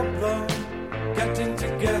a problem getting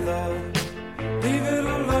together, leave it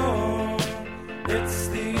alone. It's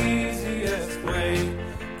the easiest way.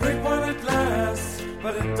 Great while it lasts,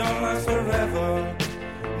 but it don't last forever.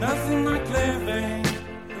 Nothing like living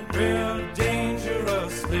real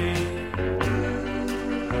dangerously.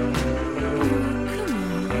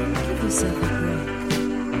 Give yourself a break.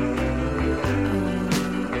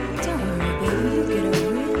 Don't worry, baby, you'll get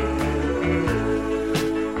over it.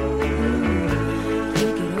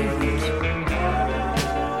 You'll get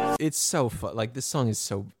over it. It's so fun. Like, this song is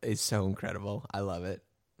so incredible. I love it.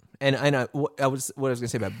 And what I was gonna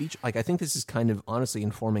say about Beach, like, I think this is kind of honestly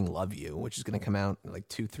informing "Love You," which is gonna come out like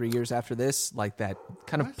 2-3 years after this. Like that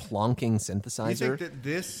kind of plonking synthesizer. You think that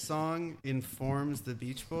this song informs the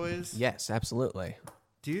Beach Boys? Yes, absolutely.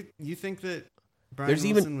 Do you think that Brian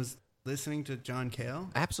Wilson was listening to John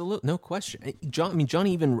Cale? Absolutely, no question. John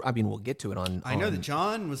even. We'll get to it on. I know that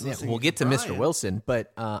John was listening. We'll get to Brian. Mr. Wilson,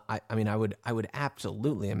 but I would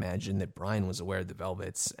absolutely imagine that Brian was aware of the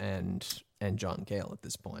Velvets and John Cale at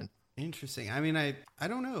this point. Interesting. I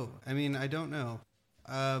don't know. I don't know.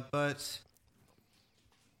 But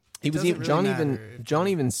he was even John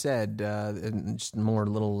even said just more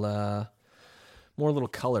little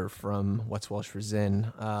color from What's Welsh for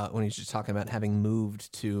Zinn when he's just talking about having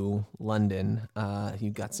moved to London. He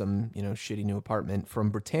got some shitty new apartment. From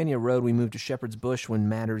Britannia Road, we moved to Shepherd's Bush when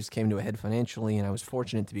matters came to a head financially, and I was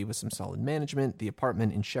fortunate to be with some solid management. The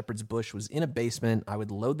apartment in Shepherd's Bush was in a basement. I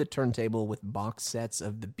would load the turntable with box sets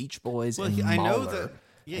of the Beach Boys and Mahler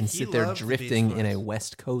and sit there drifting in a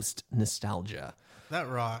West Coast nostalgia. That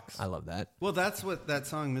rocks. I love that. Well, that's what that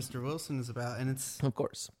song Mr. Wilson is about, and it's of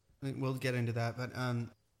course. We'll get into that, but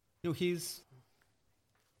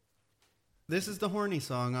this is the horny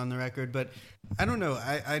song on the record, but I don't know.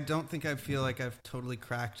 I don't think I feel like I've totally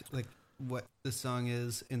cracked like what the song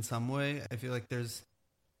is in some way. I feel like that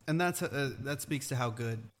speaks to how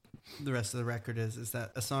good the rest of the record is. Is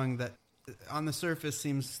that a song that on the surface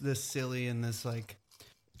seems this silly and this like,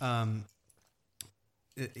 horny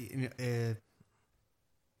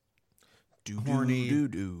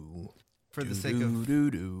for the sake of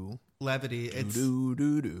levity. It's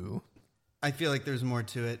I feel like there's more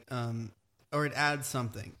to it, or it adds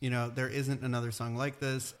something. There isn't another song like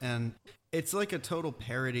this, and it's like a total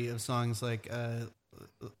parody of songs like Je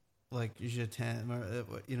T'aime, or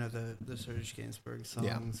the Serge Gainsbourg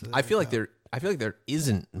songs. Yeah. I feel like there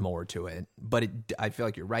isn't more to it, but I feel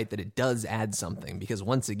like you're right that it does add something, because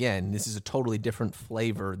once again, this is a totally different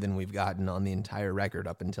flavor than we've gotten on the entire record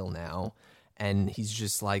up until now. And he's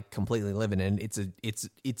just like completely living in it.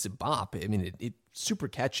 It's a bop. It's super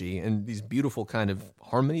catchy, and these beautiful kind of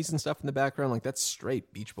harmonies and stuff in the background. Like, that's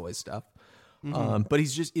straight Beach Boys stuff. Mm-hmm. But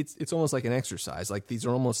it's almost like an exercise. Like, these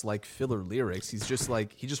are almost like filler lyrics. He just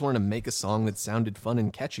wanted to make a song that sounded fun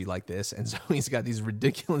and catchy like this, and so he's got these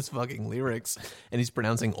ridiculous fucking lyrics, and he's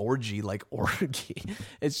pronouncing orgy like orgy.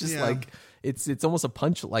 It's just like it's almost a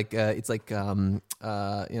punch. Like it's like it's like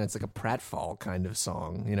a pratfall kind of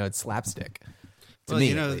song. It's slapstick. To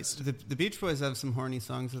me, at least. The Beach Boys have some horny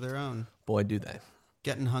songs of their own. Boy, do they!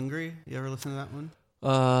 Getting Hungry. You ever listen to that one?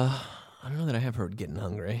 I don't know that I have heard Getting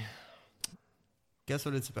Hungry. Guess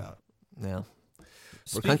what it's about? Yeah.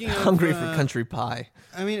 We're hungry for country pie.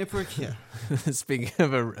 If we're Speaking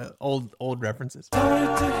of old references. Sorry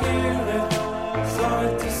to hear it,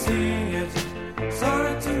 sorry to see it,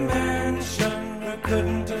 sorry to mention we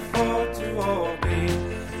couldn't afford to all be.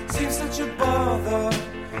 Seems such a bother,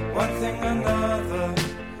 one thing another,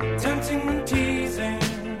 tempting and teasing,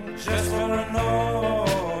 just for an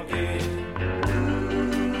orgy.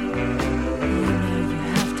 You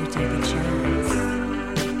have to take a chance.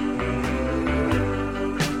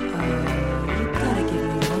 You gotta give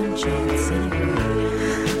me one chance anyway.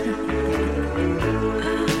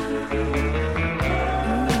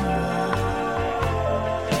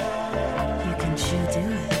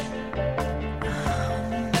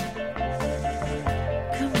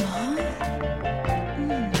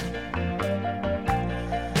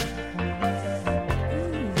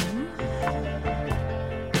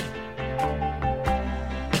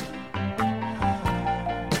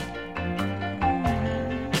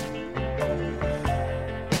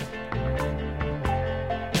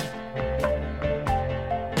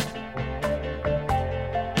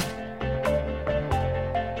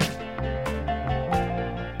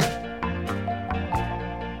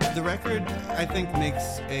 The record, I think,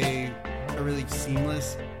 makes a really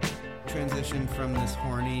seamless transition from this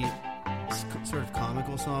horny, sort of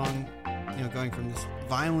comical song, going from this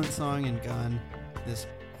violent song in Gun, this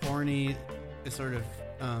horny sort of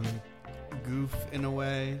goof in a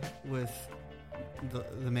way with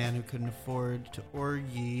the man who couldn't afford to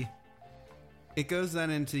orgy. It goes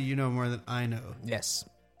then into You Know More Than I Know. Yes.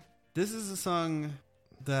 This is a song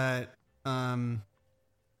that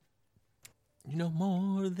you know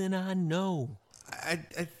more than I know. I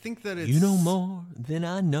think that it's... You know more than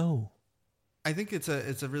I know. I think it's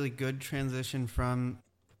a really good transition from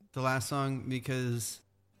the last song, because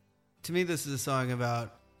to me this is a song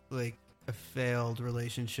about like a failed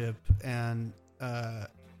relationship, and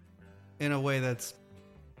in a way that's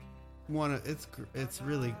it's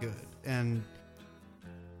really good. And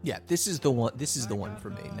yeah, this is the one. This is the one for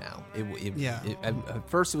me now. Yeah. At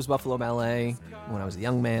first, it was Buffalo Ballet when I was a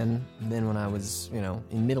young man. And then when I was,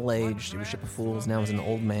 in middle age, it was Ship of Fools. Now as an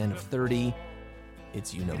old man of 30,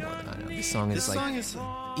 it's You Know More Than I Know. This song is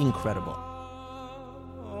incredible.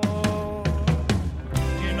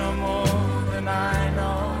 You know more than I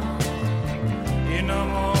know. You know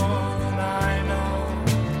more than I know.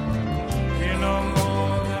 You know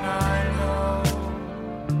more than I know.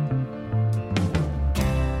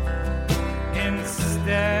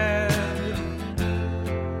 Instead,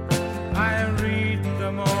 I read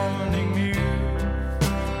the morning news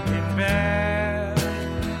in bed.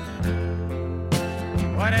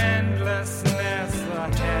 What endlessness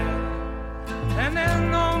ahead, and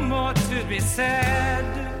there's no more to be said.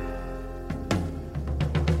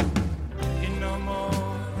 You know more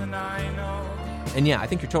than I know. And yeah, I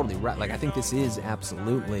think you're totally right. Like, I think this is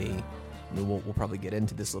absolutely... We'll probably get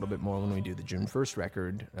into this a little bit more when we do the June 1st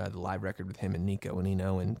record, the live record with him and Nico and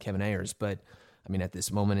Eno and Kevin Ayers. But, I mean, at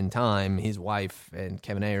this moment in time, his wife and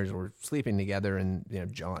Kevin Ayers were sleeping together, and,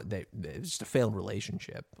 John, it was just a failed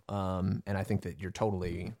relationship. And I think that you're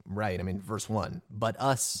totally right. I mean, verse 1, but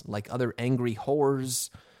us, like other angry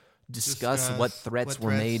whores, discuss what threats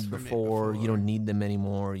were made before. You don't need them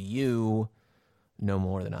anymore. You know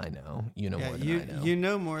more than I know. You know more than I know. You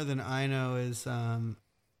know more than I know is...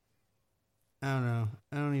 I don't know.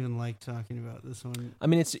 I don't even like talking about this one. I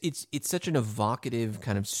mean, it's such an evocative,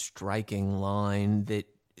 kind of striking line that,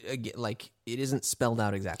 like, it isn't spelled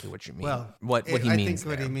out exactly what you mean. Well, what he means. I think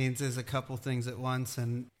what he means is a couple things at once,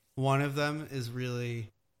 and one of them is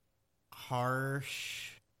really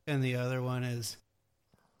harsh, and the other one is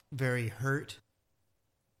very hurt.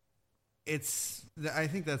 I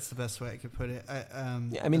think that's the best way I could put it.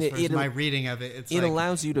 I mean, my reading of it, it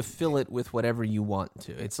allows you to fill it with whatever you want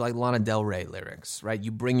to. It's like Lana Del Rey lyrics, right?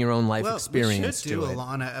 You bring your own life experience to it. We should do a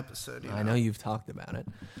Lana episode. I know you've talked about it.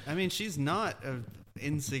 I mean, she's not an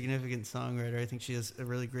insignificant songwriter. I think she is a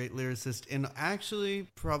really great lyricist, and actually,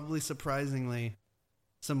 probably surprisingly,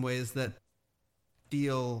 some ways that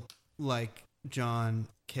feel like John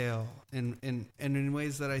Cale, and in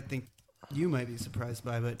ways that I think you might be surprised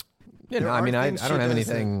by, but. Yeah, no, I mean, I don't have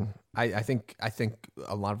anything. I think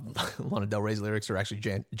a lot of Del Rey's lyrics are actually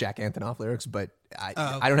Jack Antonoff lyrics, but I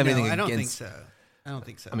don't have anything against. I don't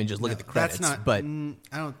think so. I mean, just look at the credits. That's not. But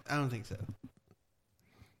I don't think so.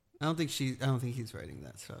 I don't think he's writing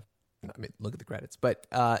that stuff. I mean, look at the credits. But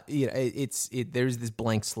there's this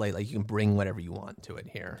blank slate. Like, you can bring whatever you want to it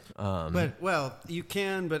here. You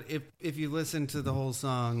can. But if you listen to the whole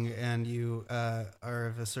song and you are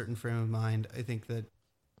of a certain frame of mind, I think that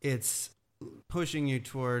it's pushing you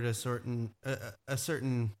toward a certain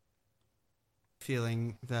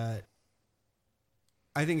feeling that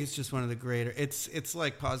I think it's just one of the greater. It's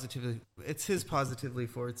like positively. It's his Positively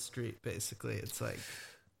 4th Street, basically. It's like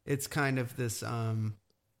it's kind of this.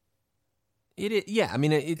 Yeah. I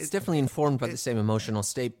mean, it's definitely informed by the same emotional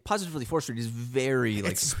state. Positively 4th Street is very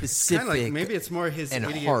specific. Kind of like, maybe it's more his and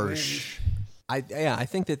idiot harsh. I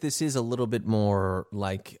think that this is a little bit more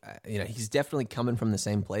like, he's definitely coming from the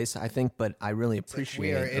same place, I think, but I really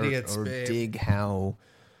appreciate or dig how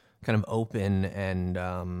kind of open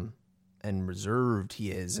and reserved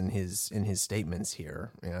he is in his statements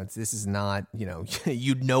here. This is not, you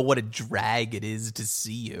know what a drag it is to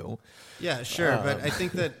see you. Yeah, sure. But I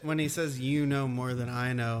think that when he says, you know more than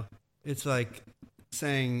I know, it's like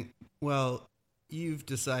saying, well, you've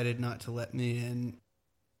decided not to let me in.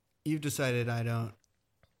 You've decided I don't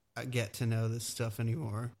get to know this stuff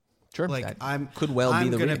anymore. Sure, like I'm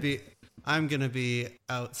gonna be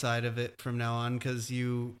outside of it from now on because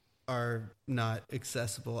you are not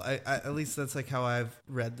accessible. I at least that's like how I've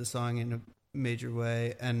read the song in a major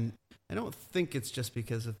way, and I don't think it's just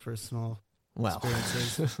because of personal Well,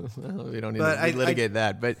 experiences. we don't need But to litigate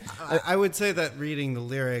that. But I would say that reading the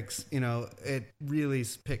lyrics, it really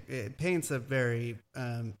it paints a very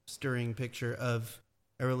stirring picture of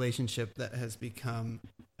a relationship that has become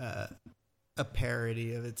a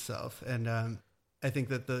parody of itself. And I think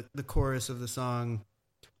that the chorus of the song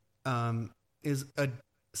is a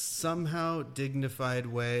somehow dignified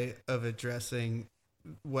way of addressing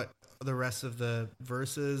what the rest of the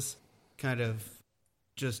verses kind of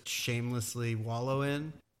just shamelessly wallow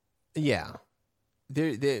in. yeah,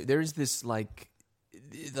 there's this like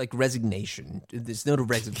resignation. There's no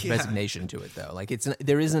resignation to it though. Like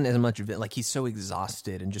there isn't as much of it. Like he's so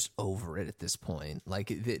exhausted and just over it at this point. Like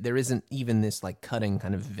there isn't even this like cutting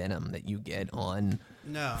kind of venom that you get on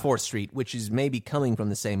 4th Street, which is maybe coming from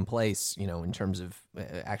the same place, in terms of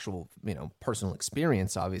actual, personal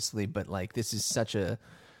experience, obviously. But like this is such a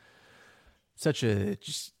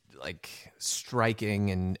just like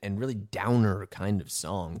striking and really downer kind of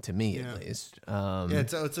song to me, at least.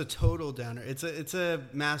 It's a total downer. It's a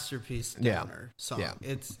masterpiece downer song. Yeah.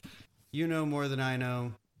 It's more than I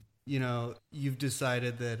know. You've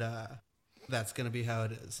decided that that's going to be how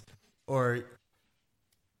it is, or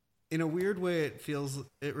in a weird way,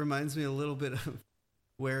 it reminds me a little bit of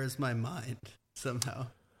Where Is My Mind somehow.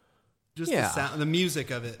 Just the sound, the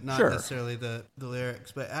music of it, not necessarily the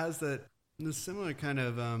lyrics, but as the similar kind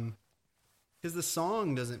of because the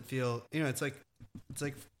song doesn't feel it's like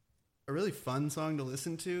a really fun song to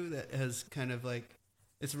listen to that has kind of like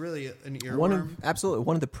it's really an earworm. Absolutely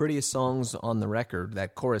one of the prettiest songs on the record.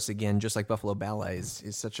 That chorus again, just like Buffalo Ballet,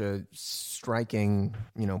 is such a striking,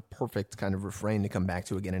 perfect kind of refrain to come back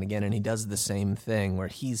to again and again. And he does the same thing where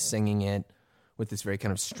he's singing it with this very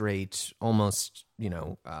kind of straight, almost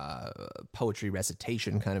poetry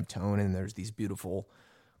recitation kind of tone, and there's these beautiful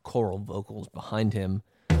choral vocals behind him.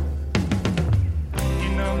 You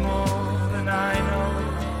know more than I know.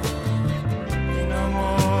 You know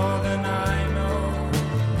more than I know.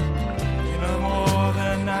 You know more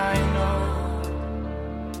than I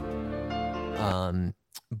know.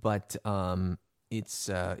 But it's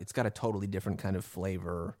got a totally different kind of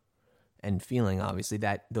flavor and feeling. Obviously,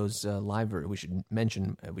 that those live we should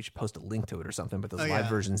mention, we should post a link to it or something. But those live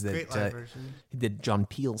versions that he did John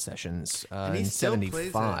Peel sessions in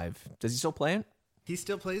 '75. Does he still play it? He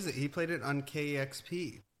still plays it. He played it on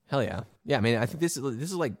KEXP. Hell yeah, yeah. I mean, I think this is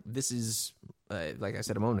like I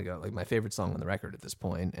said a moment ago, like my favorite song on the record at this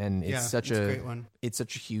point, and it's a great one. It's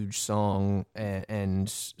such a huge song and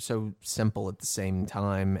so simple at the same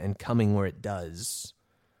time, and coming where it does.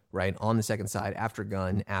 Right on the second side, after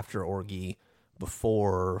Gun, after Orgy,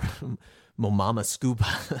 before Mo Mama Scuba.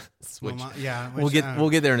 We'll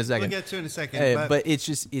get there in a second. We'll get to it in a second. But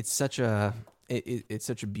it's such a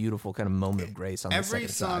beautiful kind of moment of grace on the second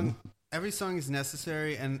side. Every song is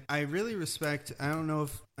necessary, and I really respect. I don't know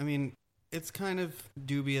if it's kind of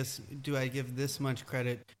dubious. Do I give this much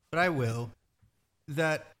credit? But I will.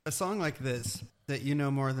 That a song like this, that You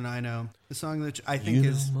Know More Than I Know, a song which I think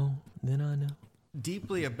is more than I know.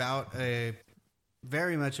 Deeply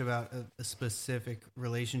very much about a specific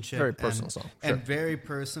relationship. Very personal song. Sure. And very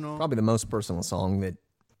personal. Probably the most personal song that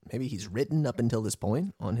maybe he's written up until this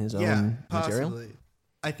point on his own material. Possibly.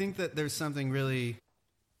 I think that there's something really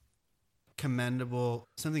commendable,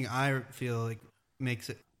 something I feel like makes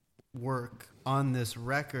it work on this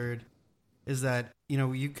record is that,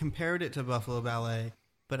 you compared it to Buffalo Ballet,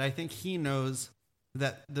 but I think he knows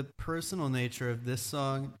that the personal nature of this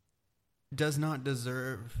song does not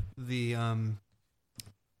deserve the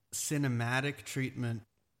cinematic treatment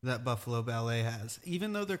that Buffalo Ballet has,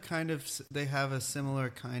 even though they have a similar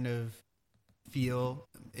kind of feel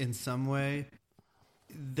in some way.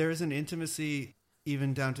 There's an intimacy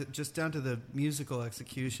even down to the musical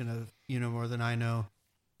execution of You Know More Than I Know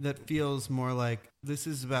that feels more like this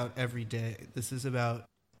is about every day. This is about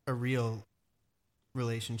a real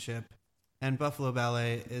relationship, and Buffalo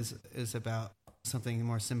Ballet is about something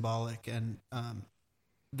more symbolic, and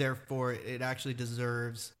therefore it actually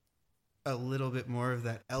deserves a little bit more of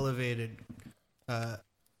that elevated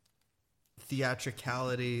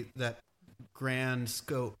theatricality, that grand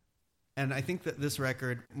scope. And I think that this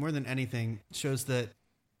record, more than anything, shows that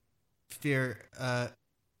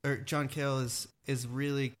John Cale is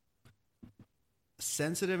really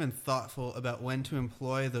sensitive and thoughtful about when to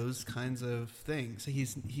employ those kinds of things.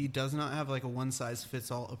 He does not have like a one size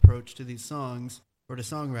fits all approach to these songs or to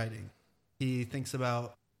songwriting. He thinks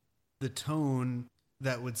about the tone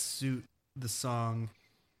that would suit the song,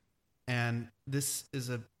 and this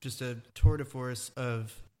is just a tour de force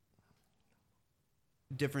of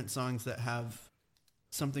different songs that have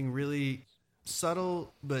something really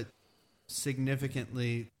subtle but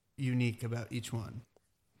significantly unique about each one,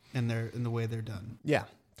 and in the way they're done. Yeah,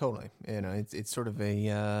 totally. It's sort of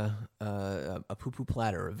a poo-poo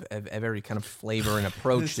platter of every kind of flavor and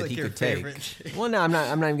approach that like he your could take. favorite. Well, no, I'm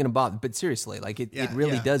not even going to bother. But seriously, like it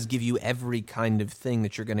really does give you every kind of thing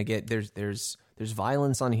that you're going to get. There's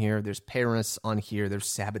violence on here. There's Paris on here. There's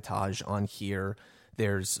sabotage on here.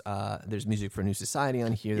 There's music for a new society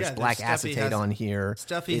on here. There's black acetate on here.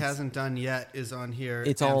 Stuff he hasn't done yet is on here.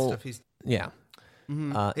 It's and all stuff he's. yeah.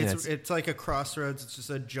 It's like a crossroads. It's just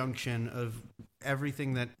a junction of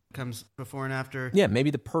everything that comes before and after. Yeah,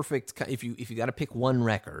 maybe the perfect. If you got to pick one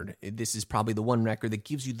record, this is probably the one record that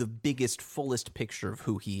gives you the biggest, fullest picture of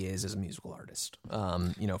who he is as a musical artist.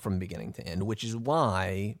 From beginning to end, which is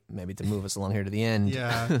why maybe to move us along here to the end.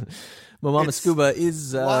 Yeah, Mama Scuba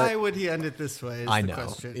is. Why would he end it this way? I the know.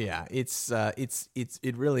 Question. Yeah,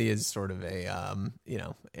 it really is sort of a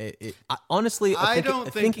honestly, I don't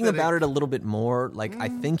think thinking that about it a little bit more. Like I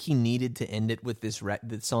think he needed to end it with this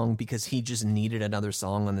song because he just needed another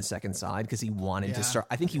song on the second side because he wanted to start.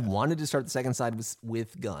 I think he wanted to start the second side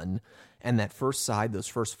with Gun, and that first side, those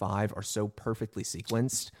first 5 are so perfectly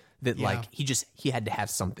sequenced that like he had to have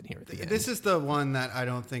something here at the end. This is the one that I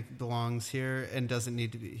don't think belongs here and doesn't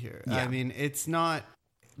need to be here. Yeah. I mean, it's not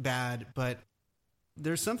bad, but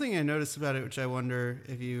there's something I noticed about it, which I wonder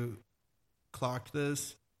if you clocked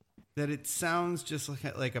this, that it sounds just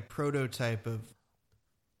like a prototype of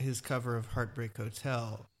his cover of Heartbreak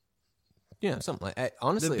Hotel. Yeah, something like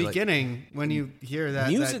honestly. The beginning, when you hear that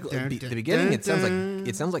music, the beginning, it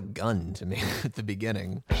sounds like Gun to me at the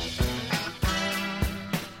beginning.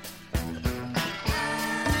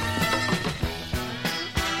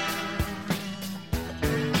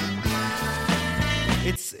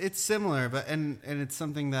 It's similar, but and it's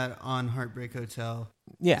something that on Heartbreak Hotel,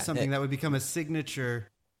 something that would become a signature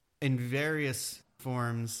in various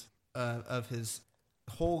forms of his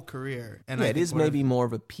whole career. And it is maybe more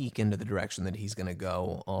of a peek into the direction that he's going to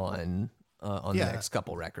go on the next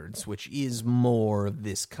couple records, which is more of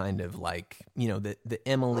this kind of like the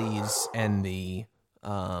Emily's and the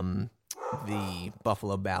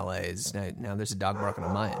Buffalo Ballets. Now there's a dog barking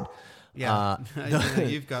on my end. Yeah,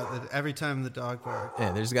 you've got every time the dog barks.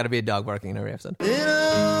 Yeah, there's got to be a dog barking in every episode. In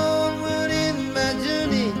my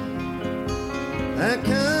journey, I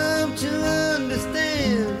come to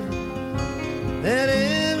understand that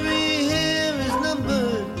every hair is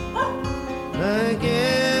numbered, like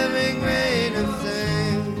every grain of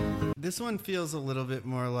sand. This one feels a little bit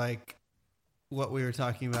more like what we were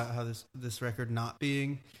talking about, how this record not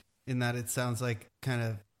being, in that it sounds like kind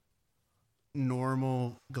of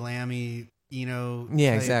normal, glammy,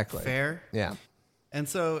 exactly. fare. Yeah. And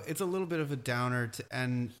so it's a little bit of a downer to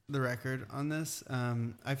end the record on this.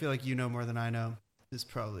 I feel like You Know More Than I Know is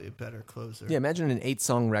probably a better closer. Yeah, imagine an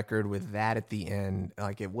 8-song record with that at the end.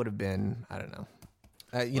 Like it would have been, I don't know.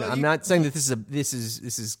 I'm not saying that this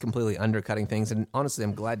is completely undercutting things, and honestly,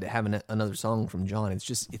 I'm glad to have another song from John.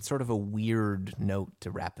 It's sort of a weird note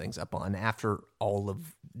to wrap things up on after all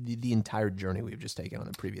of the entire journey we've just taken on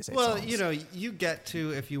the previous 8 songs. Well, you get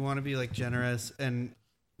to, if you want to be like generous, and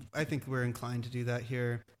I think we're inclined to do that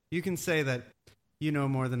here. You can say that You Know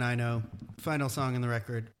More Than I Know, final song in the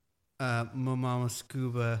record, Mama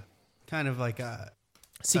Scuba, kind of like a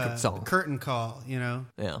secret song, curtain call,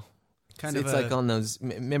 Yeah. It's like on those.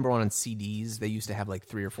 Remember on CDs, they used to have like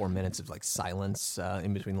 3 or 4 minutes of like silence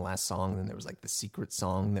in between the last song, and then there was like the secret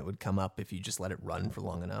song that would come up if you just let it run for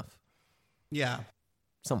long enough. Yeah,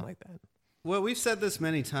 something like that. Well, we've said this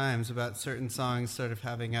many times about certain songs sort of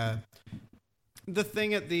having the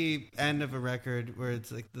thing at the end of a record where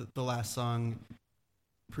it's like the last song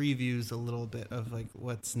previews a little bit of like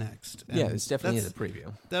what's next. And it's definitely a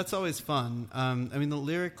preview. That's always fun. I mean, the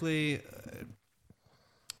lyrically.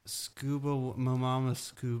 Mama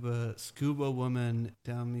Scuba woman,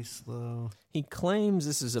 down me slow. He claims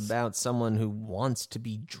this is about someone who wants to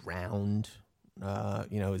be drowned.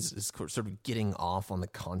 Is sort of getting off on the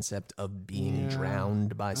concept of being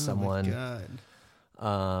drowned by someone.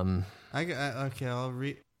 Oh my God. Okay, I'll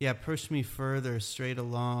read. Yeah, push me further, straight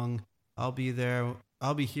along. I'll be there.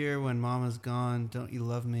 I'll be here when Mama's gone. Don't you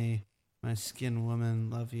love me? My skin,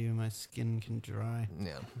 woman, love you. My skin can dry.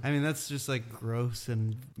 Yeah. I mean, that's just like gross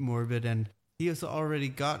and morbid. And he has already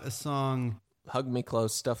got a song. Hug me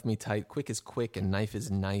close, stuff me tight. Quick is quick and knife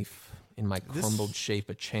is knife. In my crumbled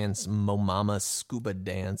shape, a chance. Mo mama scuba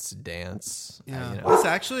dance. Yeah. This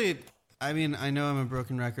actually, I mean, I know I'm a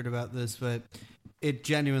broken record about this, but it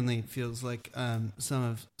genuinely feels like some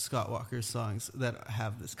of Scott Walker's songs that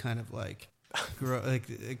have this kind of like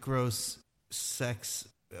gross sex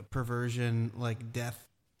perversion, like death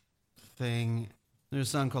thing. There's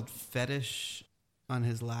a song called Fetish on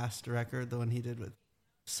his last record, the one he did with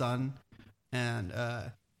Sun, and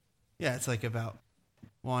it's like about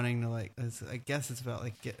wanting to I guess it's about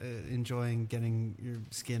like enjoying getting your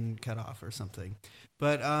skin cut off or something.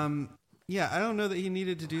 But I don't know that he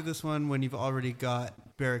needed to do this one when you've already got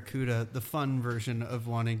Barracuda, the fun version of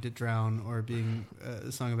wanting to drown or being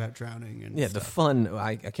a song about drowning. And the fun.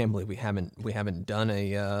 I can't believe we haven't done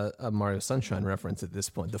a Mario Sunshine reference at this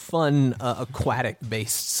point. The fun aquatic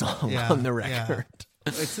based song on the record. Yeah.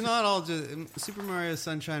 It's not all just Super Mario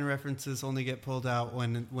Sunshine references only get pulled out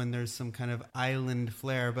when there's some kind of island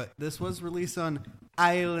flair, but this was released on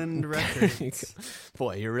Island Records.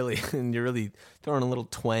 Boy, you're really throwing a little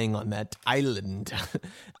twang on that island.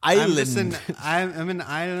 I'm an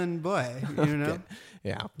island boy, you know. Okay.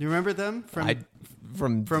 Yeah, you remember them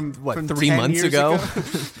from what 3 months ago?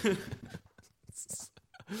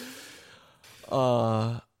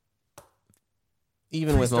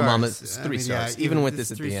 Even with my mama's 3 stars, even with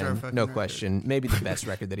this at the end, no question. Record. Maybe the best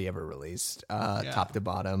record that he ever released, top to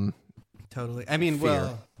bottom. Totally. I mean,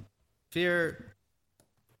 Fear.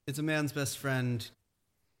 It's a man's best friend.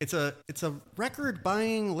 It's a record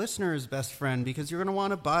buying listener's best friend because you're going to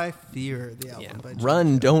want to buy Fear, the album. By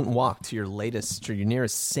Run, don't walk to your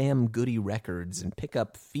nearest Sam Goody Records and pick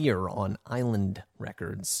up Fear on Island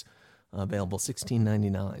Records. Available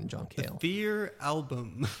 $16.99. John Cale. The Fear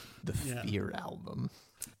album. The Fear album.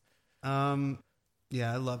 I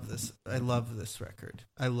love this. I love this record.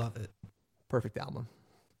 I love it. Perfect album.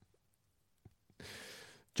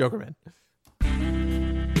 Jokerman.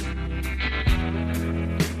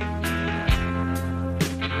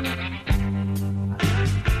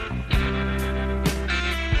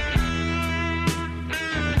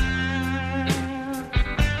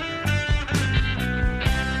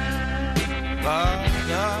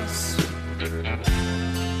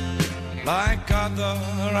 Like other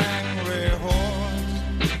angry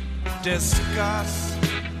hordes, discuss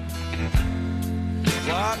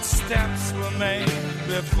what steps were made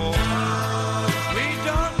before. We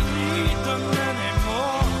don't need them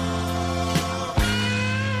anymore.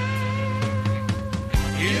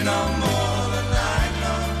 You know more than I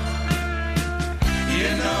know. You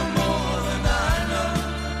know more than I know.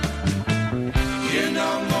 You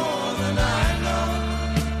know more than I know.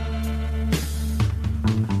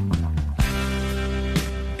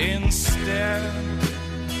 Instead,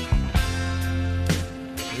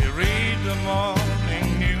 we read the morning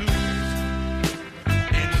news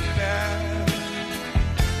in bed.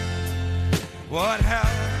 What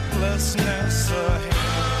helplessness ahead.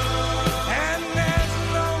 And there's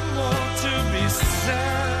no more to be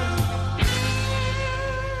said.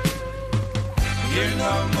 You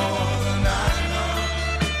know more than I know.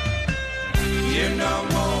 You know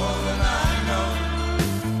more than I know.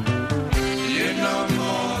 You know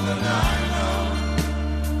more than I know.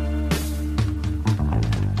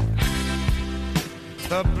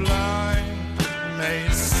 The blind may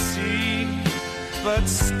see, but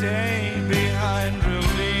stay behind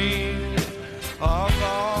relief of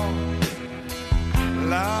all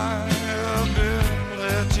liability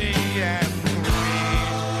and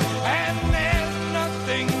greed. And there's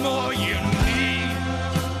nothing more you need.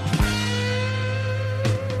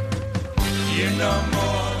 You know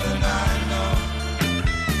more than I know.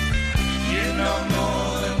 You know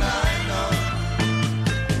more than I know.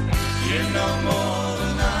 You know more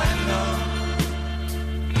than I know.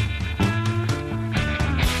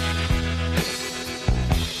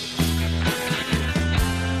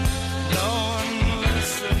 No one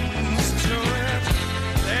listens to it.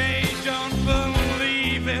 They don't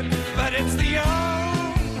believe it, but it's the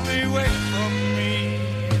only way for me.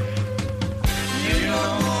 You know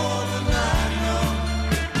more than I know.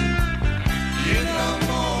 You know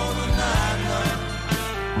more than I know.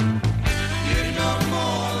 You know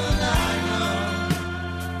more than I know.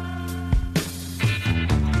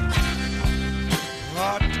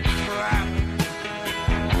 What crap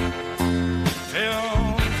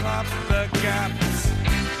fills up the gaps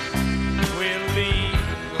we leave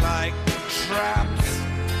like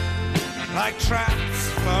traps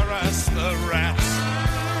for us the rats.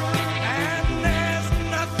 And there's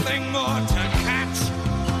nothing more to catch.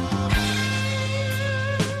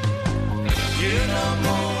 You know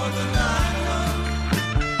more than I know.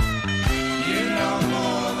 You know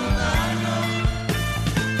more than I know.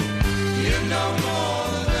 You know more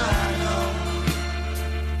than I know.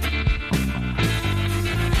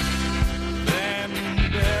 Then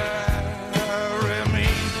bury me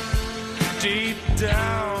deep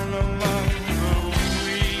down among the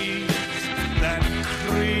weeds that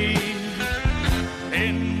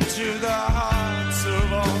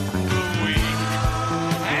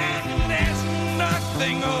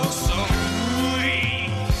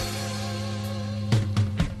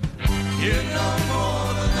You know